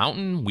top of the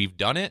mountain. We've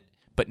done it.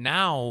 But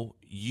now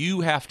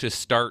you have to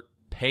start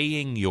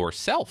paying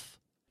yourself.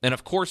 And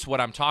of course, what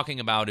I'm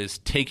talking about is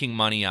taking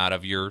money out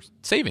of your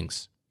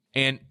savings.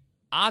 And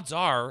odds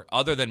are,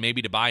 other than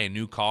maybe to buy a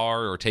new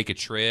car or take a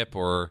trip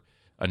or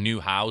a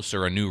new house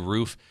or a new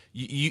roof,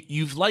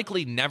 you've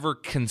likely never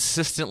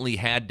consistently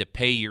had to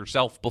pay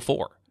yourself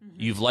before.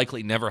 Mm-hmm. You've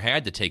likely never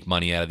had to take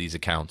money out of these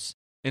accounts.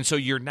 And so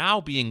you're now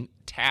being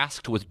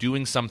tasked with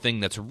doing something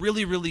that's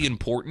really, really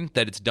important,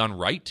 that it's done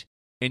right,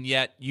 and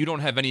yet you don't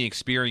have any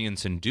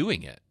experience in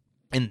doing it.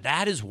 And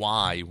that is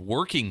why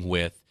working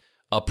with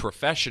a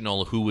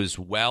professional who is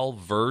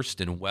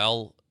well-versed and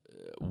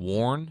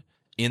well-worn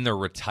in the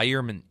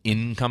retirement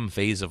income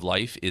phase of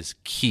life is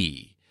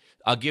key.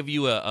 I'll give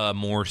you a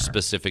more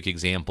specific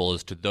example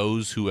as to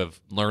those who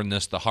have learned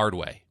this the hard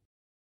way.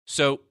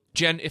 So,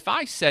 Jen, if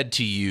I said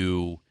to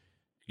you,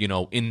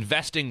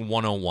 investing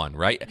 101,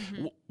 right?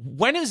 Mm-hmm.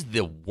 When is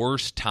the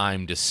worst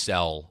time to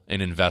sell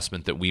an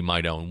investment that we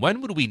might own?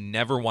 When would we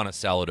never want to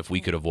sell it if we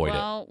could avoid it?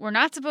 Well, we're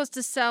not supposed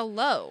to sell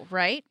low,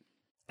 right?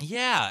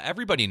 Yeah,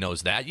 everybody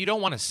knows that. You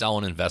don't want to sell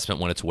an investment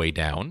when it's way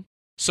down.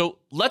 So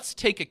let's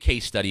take a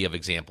case study of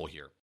example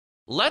here.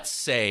 Let's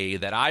say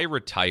that I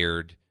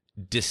retired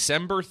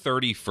December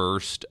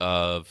 31st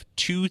of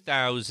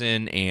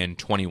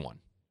 2021,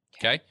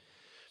 okay?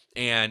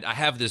 And I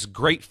have this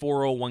great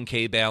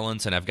 401k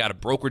balance, and I've got a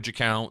brokerage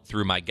account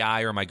through my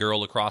guy or my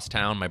girl across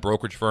town, my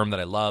brokerage firm that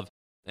I love,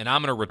 and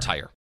I'm going to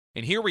retire.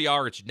 And here we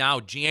are. It's now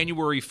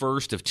January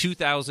 1st of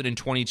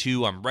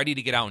 2022. I'm ready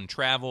to get out and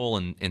travel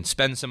and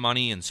spend some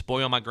money and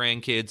spoil my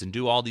grandkids and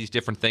do all these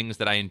different things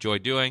that I enjoy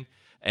doing.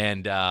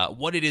 And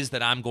what it is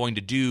that I'm going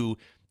to do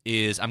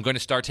is I'm going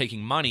to start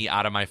taking money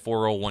out of my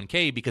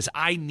 401k because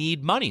I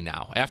need money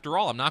now. After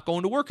all, I'm not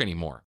going to work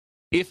anymore.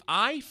 If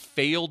I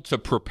failed to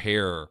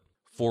prepare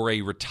for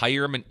a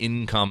retirement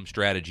income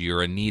strategy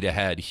or a need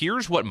ahead,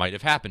 here's what might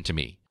have happened to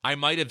me. I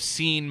might have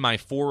seen my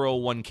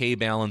 401k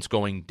balance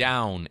going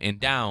down and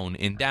down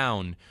and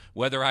down,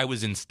 whether I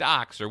was in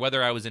stocks or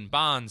whether I was in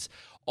bonds.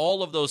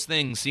 All of those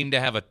things seem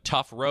to have a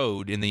tough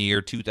road in the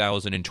year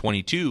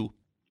 2022.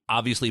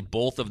 Obviously,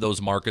 both of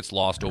those markets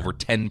lost over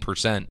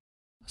 10%,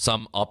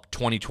 some up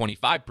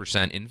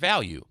 20-25% in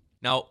value.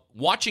 Now,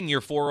 watching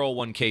your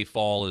 401k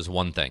fall is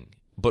one thing,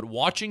 but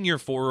watching your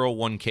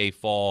 401k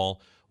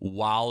fall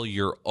while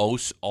you're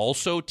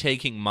also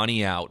taking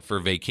money out for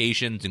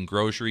vacations and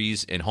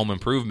groceries and home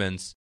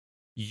improvements,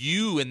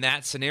 you in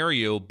that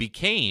scenario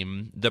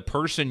became the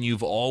person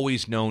you've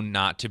always known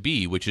not to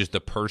be, which is the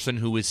person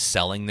who is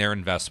selling their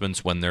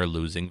investments when they're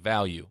losing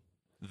value.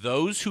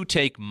 Those who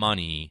take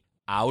money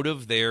out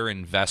of their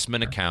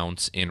investment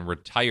accounts in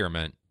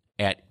retirement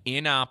at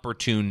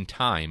inopportune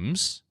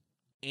times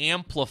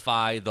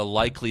amplify the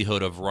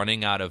likelihood of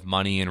running out of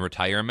money in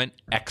retirement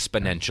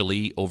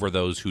exponentially over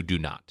those who do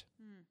not.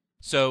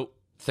 So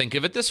think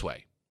of it this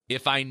way.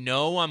 If I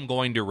know I'm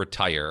going to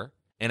retire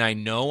and I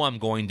know I'm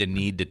going to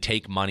need to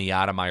take money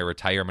out of my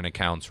retirement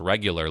accounts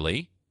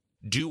regularly,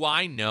 do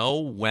I know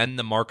when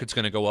the market's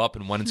going to go up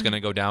and when it's going to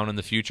go down in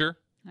the future?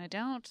 I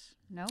don't.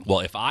 No. Well,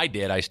 if I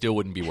did, I still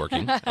wouldn't be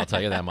working. I'll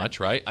tell you that much,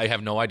 right? I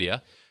have no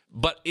idea.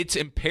 But it's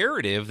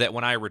imperative that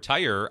when I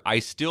retire, I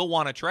still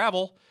want to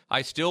travel.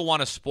 I still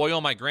want to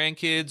spoil my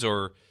grandkids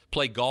or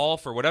play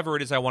golf or whatever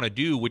it is I want to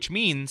do, which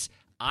means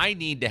I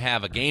need to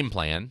have a game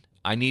plan.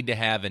 I need to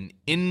have an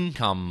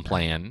income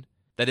plan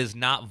that is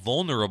not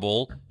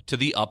vulnerable to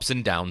the ups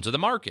and downs of the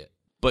market.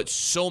 But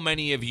so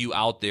many of you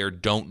out there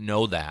don't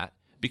know that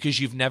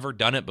because you've never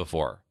done it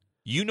before.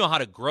 You know how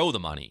to grow the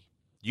money.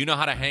 You know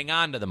how to hang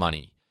on to the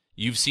money.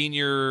 You've seen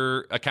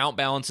your account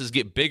balances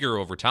get bigger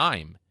over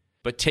time.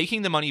 But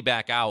taking the money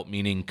back out,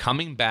 meaning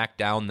coming back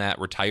down that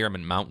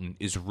retirement mountain,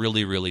 is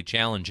really, really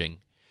challenging.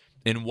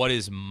 And what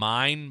is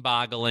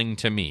mind-boggling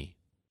to me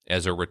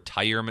as a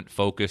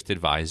retirement-focused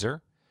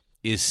advisor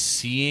is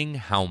seeing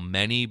how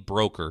many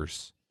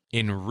brokers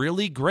in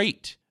really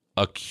great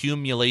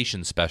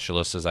accumulation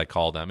specialists, as I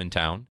call them in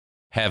town,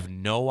 have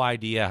no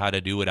idea how to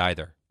do it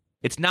either.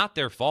 It's not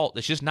their fault.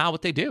 It's just not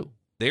what they do.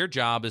 Their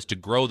job is to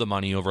grow the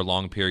money over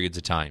long periods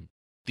of time.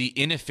 The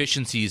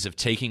inefficiencies of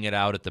taking it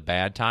out at the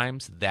bad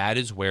times, that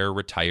is where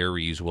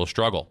retirees will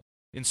struggle.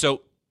 And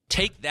so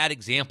take that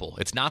example.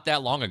 It's not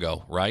that long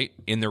ago, right?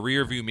 In the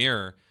rearview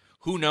mirror,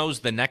 who knows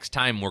the next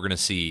time we're going to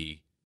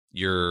see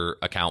your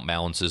account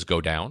balances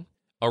go down?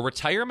 A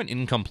retirement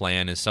income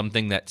plan is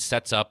something that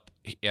sets up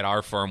at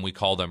our firm, we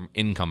call them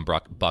income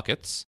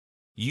buckets.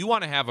 You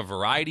want to have a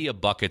variety of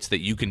buckets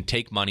that you can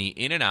take money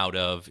in and out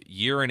of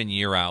year in and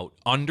year out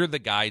under the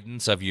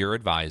guidance of your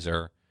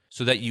advisor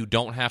so that you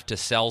don't have to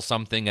sell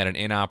something at an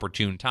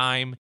inopportune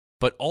time,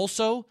 but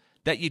also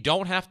that you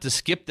don't have to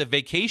skip the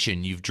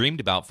vacation you've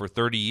dreamed about for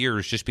 30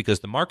 years just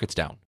because the market's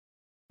down.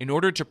 In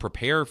order to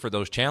prepare for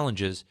those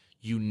challenges,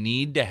 you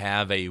need to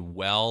have a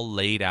well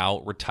laid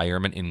out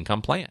retirement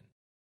income plan.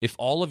 If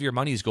all of your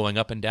money is going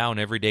up and down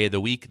every day of the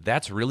week,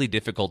 that's really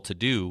difficult to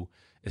do,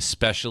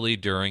 especially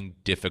during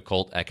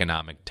difficult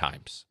economic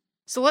times.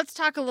 So let's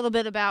talk a little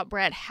bit about,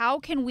 Brett, how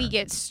can we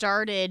get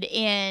started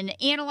in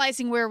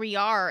analyzing where we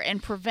are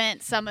and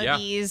prevent some of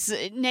these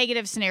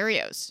negative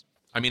scenarios?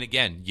 I mean,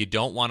 again, you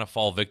don't want to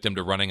fall victim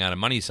to running out of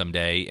money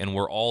someday, and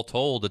we're all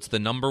told it's the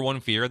number one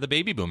fear of the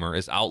baby boomer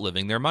is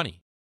outliving their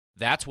money.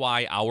 That's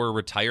why our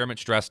retirement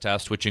stress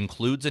test, which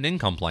includes an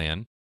income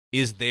plan,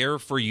 is there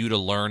for you to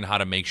learn how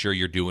to make sure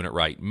you're doing it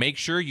right. Make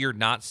sure you're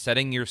not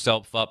setting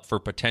yourself up for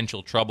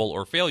potential trouble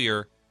or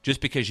failure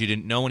just because you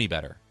didn't know any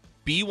better.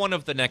 Be one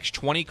of the next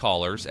 20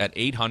 callers at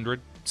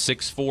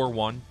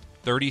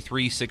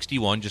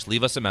 800-641-3361. Just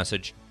leave us a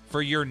message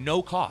for your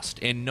no-cost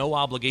and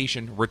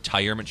no-obligation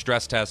retirement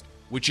stress test.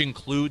 which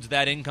includes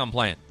that income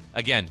plan.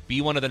 Again,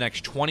 be one of the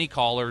next 20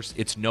 callers.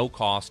 It's no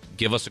cost.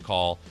 Give us a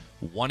call,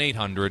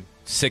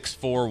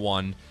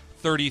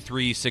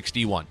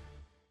 1-800-641-3361.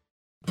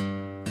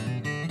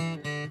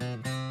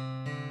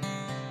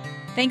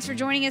 Thanks for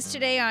joining us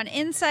today on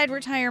Inside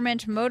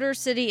Retirement Motor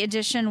City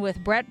Edition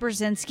with Brett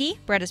Brzezinski.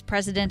 Brett is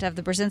president of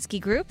the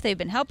Brzezinski Group. They've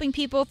been helping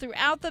people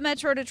throughout the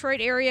Metro Detroit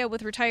area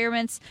with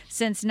retirements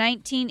since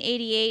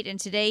 1988, and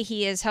today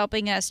he is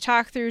helping us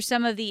talk through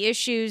some of the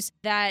issues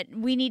that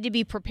we need to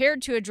be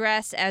prepared to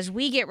address as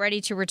we get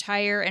ready to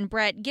retire. And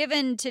Brett,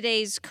 given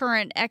today's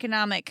current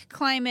economic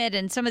climate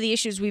and some of the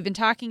issues we've been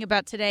talking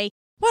about today,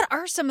 what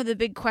are some of the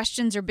big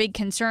questions or big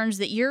concerns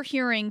that you're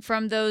hearing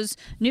from those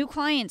new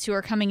clients who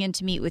are coming in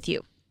to meet with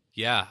you?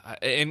 Yeah,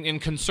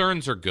 and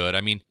concerns are good.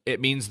 I mean, it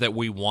means that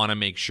we want to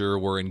make sure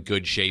we're in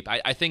good shape.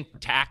 I think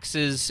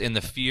taxes and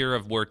the fear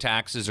of where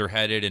taxes are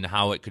headed and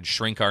how it could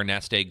shrink our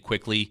nest egg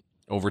quickly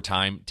over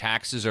time,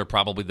 taxes are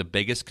probably the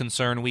biggest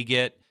concern we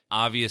get.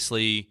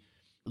 Obviously,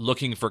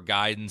 looking for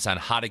guidance on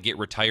how to get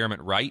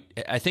retirement right.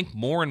 I think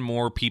more and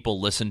more people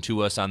listen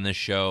to us on this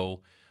show,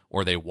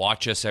 or they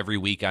watch us every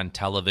week on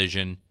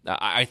television.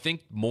 I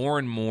think more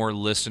and more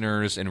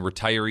listeners and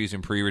retirees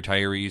and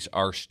pre-retirees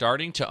are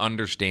starting to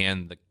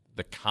understand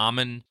the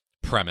common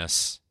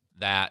premise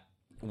that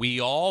we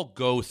all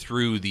go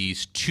through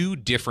these two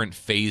different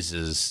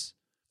phases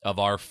of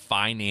our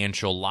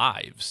financial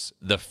lives.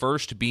 The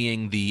first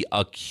being the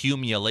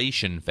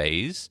accumulation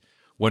phase,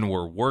 when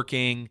we're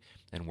working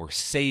and we're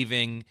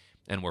saving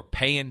and we're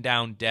paying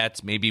down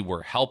debts. Maybe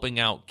we're helping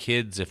out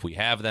kids if we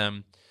have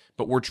them.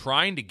 But we're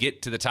trying to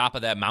get to the top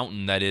of that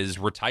mountain that is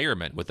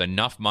retirement with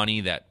enough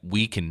money that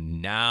we can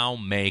now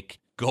make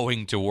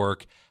going to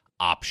work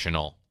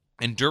optional.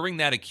 And during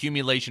that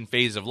accumulation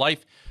phase of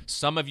life,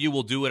 some of you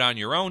will do it on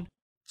your own.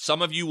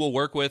 Some of you will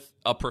work with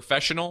a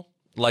professional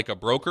like a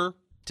broker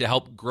to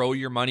help grow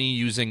your money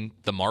using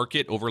the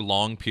market over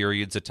long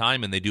periods of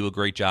time, and they do a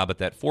great job at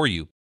that for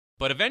you.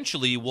 But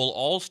eventually, we'll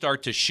all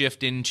start to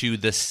shift into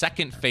the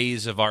second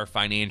phase of our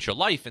financial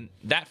life, and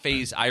that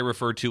phase, I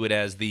refer to it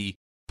as the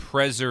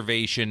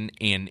preservation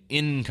and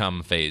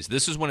income phase.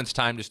 This is when it's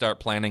time to start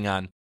planning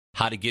on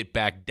how to get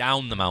back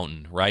down the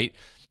mountain, right?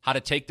 How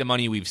to take the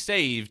money we've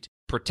saved,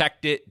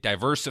 protect it,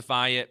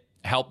 diversify it,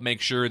 help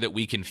make sure that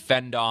we can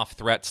fend off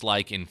threats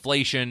like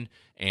inflation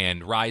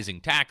and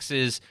rising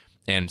taxes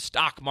and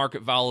stock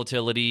market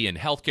volatility and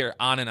healthcare,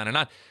 on and on and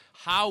on.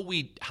 How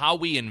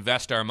we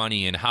invest our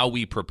money and how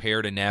we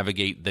prepare to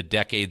navigate the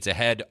decades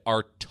ahead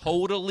are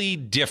totally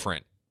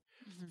different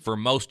for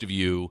most of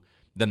you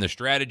than the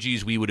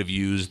strategies we would have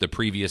used the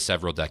previous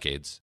several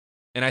decades.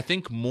 And I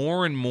think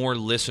more and more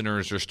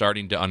listeners are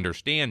starting to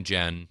understand,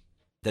 Jen,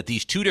 that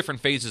these two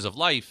different phases of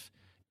life,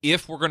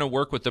 if we're going to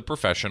work with the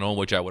professional,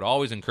 which I would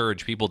always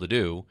encourage people to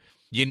do,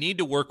 you need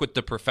to work with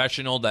the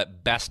professional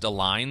that best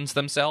aligns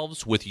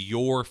themselves with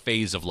your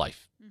phase of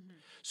life. Mm-hmm.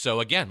 So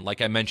again,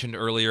 like I mentioned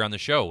earlier on the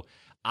show,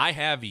 I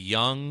have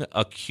young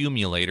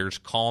accumulators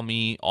call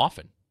me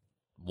often,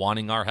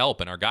 wanting our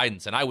help and our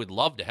guidance, and I would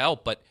love to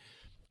help, but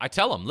I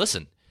tell them,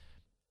 listen,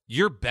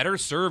 you're better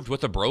served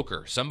with a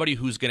broker, somebody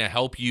who's going to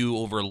help you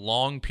over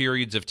long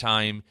periods of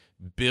time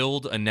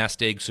build a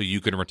nest egg so you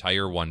can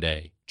retire one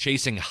day,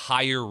 chasing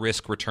higher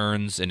risk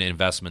returns and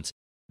investments.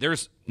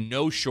 There's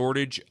no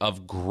shortage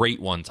of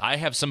great ones. I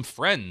have some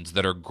friends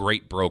that are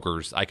great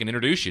brokers I can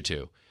introduce you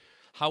to.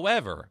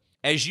 However,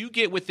 as you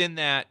get within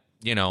that,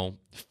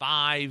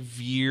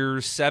 5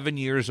 years, 7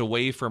 years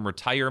away from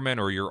retirement,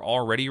 or you're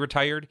already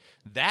retired,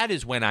 that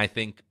is when I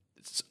think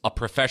a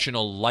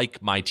professional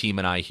like my team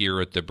and I here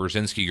at the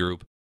Brzezinski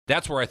Group,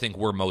 that's where I think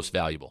we're most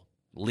valuable,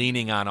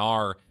 leaning on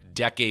our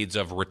decades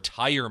of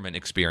retirement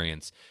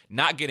experience,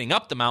 not getting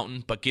up the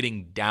mountain, but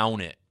getting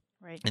down it.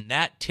 Right. And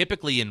that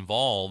typically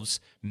involves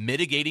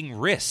mitigating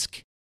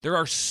risk. There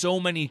are so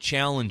many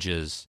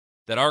challenges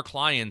that our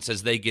clients,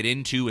 as they get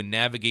into and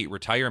navigate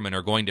retirement,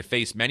 are going to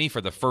face, many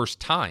for the first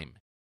time.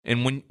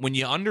 And when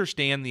you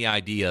understand the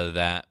idea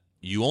that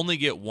you only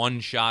get one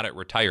shot at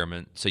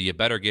retirement, so you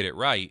better get it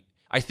right,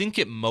 I think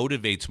it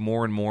motivates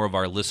more and more of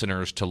our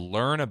listeners to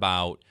learn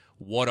about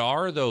what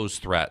are those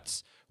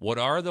threats, what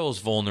are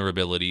those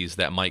vulnerabilities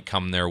that might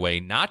come their way,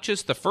 not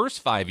just the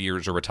first 5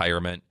 years of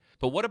retirement,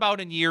 but what about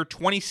in year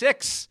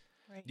 26?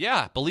 Right.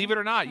 Yeah, believe it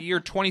or not, year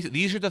 20.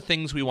 These are the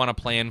things we want to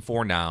plan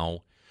for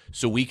now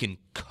so we can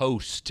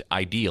coast,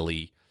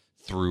 ideally,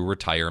 through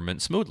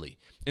retirement smoothly.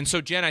 And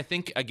so, Jen, I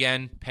think,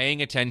 again,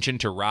 paying attention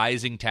to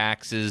rising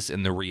taxes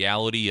and the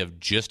reality of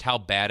just how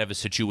bad of a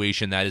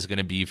situation that is going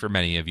to be for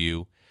many of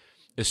you,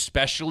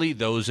 especially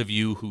those of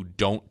you who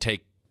don't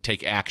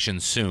take action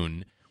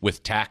soon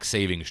with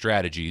tax-saving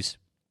strategies,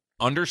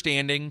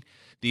 understanding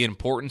the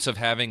importance of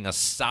having a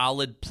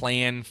solid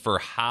plan for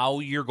how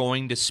you're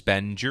going to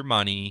spend your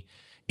money,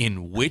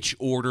 in which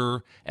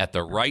order, at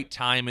the right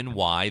time, and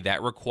why.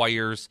 That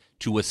requires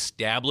to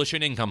establish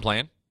an income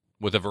plan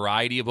with a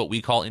variety of what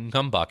we call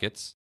income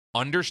buckets,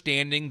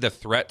 understanding the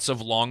threats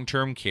of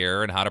long-term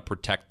care and how to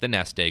protect the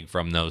nest egg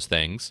from those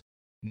things,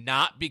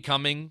 not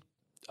becoming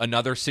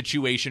another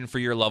situation for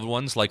your loved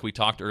ones, like we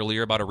talked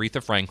earlier about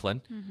Aretha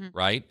Franklin,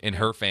 right, and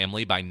her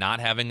family, by not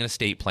having an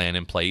estate plan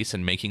in place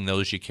and making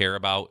those you care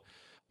about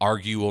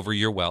argue over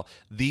your wealth.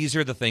 These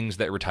are the things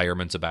that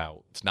retirement's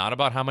about. It's not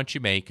about how much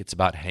you make. It's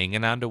about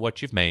hanging on to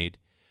what you've made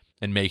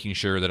and making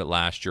sure that it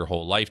lasts your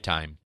whole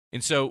lifetime.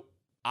 And so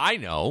I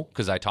know,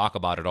 because I talk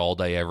about it all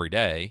day, every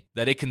day,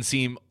 that it can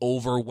seem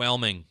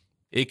overwhelming.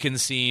 It can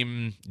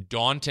seem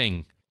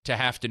daunting to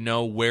have to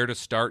know where to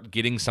start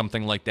getting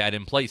something like that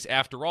in place.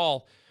 After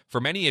all,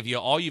 for many of you,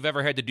 all you've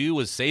ever had to do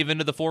was save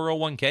into the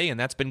 401k, and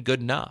that's been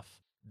good enough.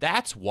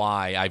 That's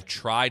why I've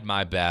tried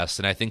my best,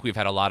 and I think we've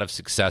had a lot of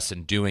success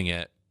in doing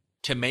it,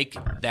 to make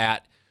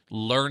that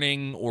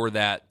learning or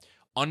that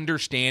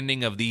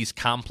understanding of these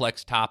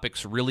complex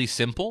topics really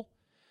simple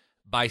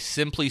by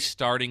simply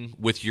starting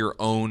with your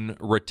own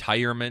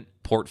retirement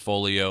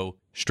portfolio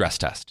stress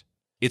test.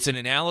 It's an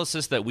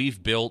analysis that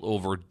we've built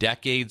over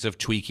decades of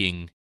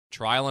tweaking,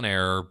 trial and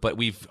error, but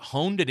we've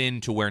honed it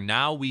into where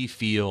now we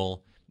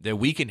feel that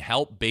we can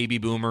help baby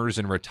boomers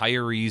and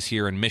retirees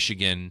here in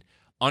Michigan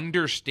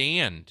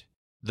understand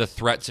the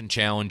threats and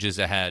challenges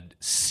ahead,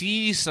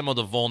 see some of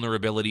the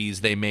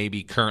vulnerabilities they may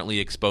be currently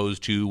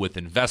exposed to with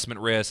investment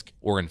risk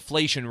or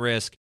inflation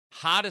risk,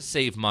 how to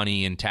save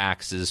money in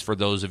taxes for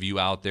those of you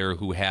out there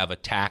who have a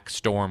tax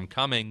storm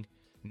coming,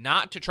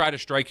 not to try to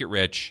strike it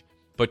rich,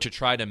 but to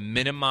try to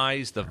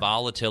minimize the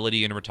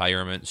volatility in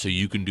retirement so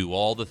you can do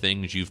all the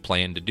things you've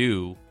planned to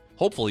do,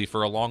 hopefully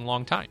for a long,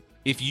 long time.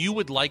 If you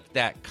would like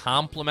that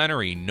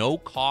complimentary, no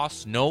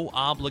cost, no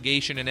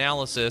obligation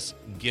analysis,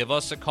 give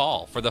us a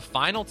call. For the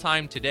final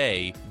time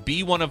today,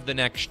 be one of the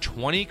next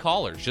 20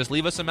 callers. Just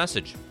leave us a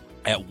message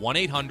at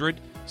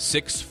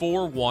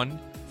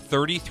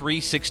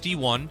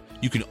 1-800-641-3361.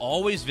 You can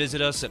always visit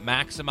us at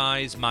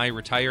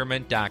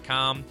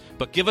MaximizeMyRetirement.com,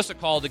 but give us a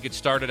call to get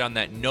started on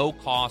that no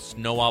cost,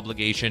 no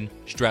obligation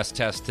stress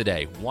test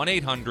today.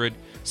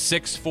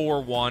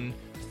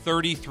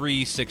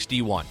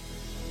 1-800-641-3361.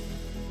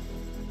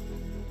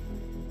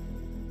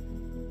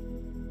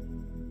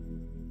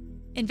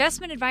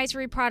 Investment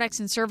advisory products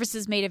and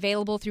services made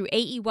available through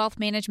AE Wealth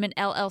Management,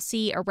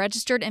 LLC, a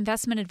registered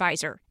investment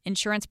advisor.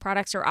 Insurance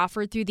products are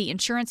offered through the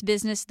insurance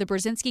business, the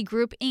Brzezinski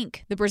Group,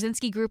 Inc. The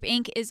Brzezinski Group,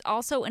 Inc. is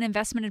also an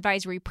investment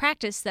advisory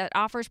practice that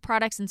offers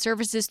products and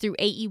services through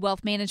AE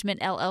Wealth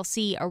Management,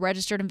 LLC, a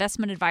registered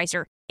investment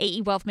advisor.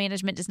 AE Wealth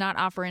Management does not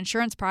offer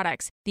insurance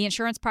products. The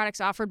insurance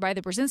products offered by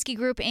the Brzezinski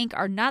Group, Inc.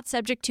 are not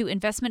subject to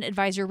investment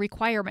advisor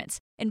requirements.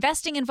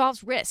 Investing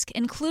involves risk,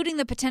 including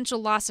the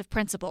potential loss of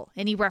principal.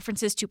 Any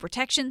references to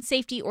protection,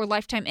 safety, or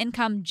lifetime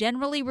income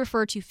generally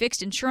refer to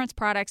fixed insurance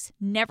products,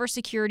 never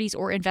securities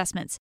or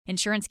investments.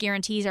 Insurance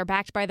guarantees are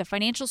backed by the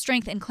financial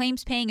strength and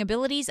claims-paying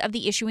abilities of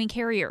the issuing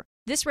carrier.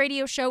 This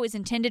radio show is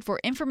intended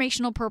for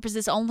informational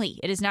purposes only.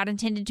 It is not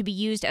intended to be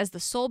used as the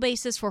sole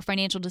basis for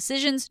financial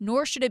decisions,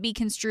 nor should it be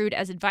construed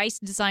as advice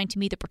designed to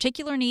meet the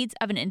particular needs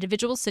of an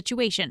individual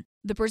situation.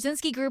 The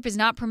Brzezinski Group is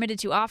not permitted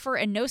to offer,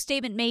 and no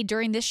statement made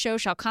during this show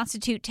shall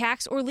constitute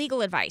tax or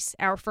legal advice.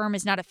 Our firm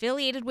is not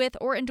affiliated with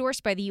or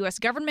endorsed by the U.S.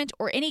 government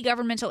or any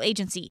governmental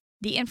agency.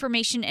 The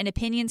information and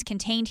opinions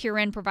contained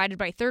herein provided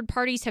by third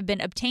parties have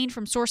been obtained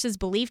from sources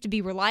believed to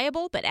be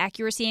reliable, but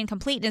accuracy and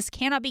completeness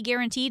cannot be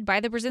guaranteed by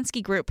the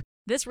Brzezinski Group.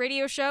 This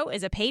radio show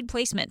is a paid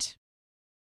placement.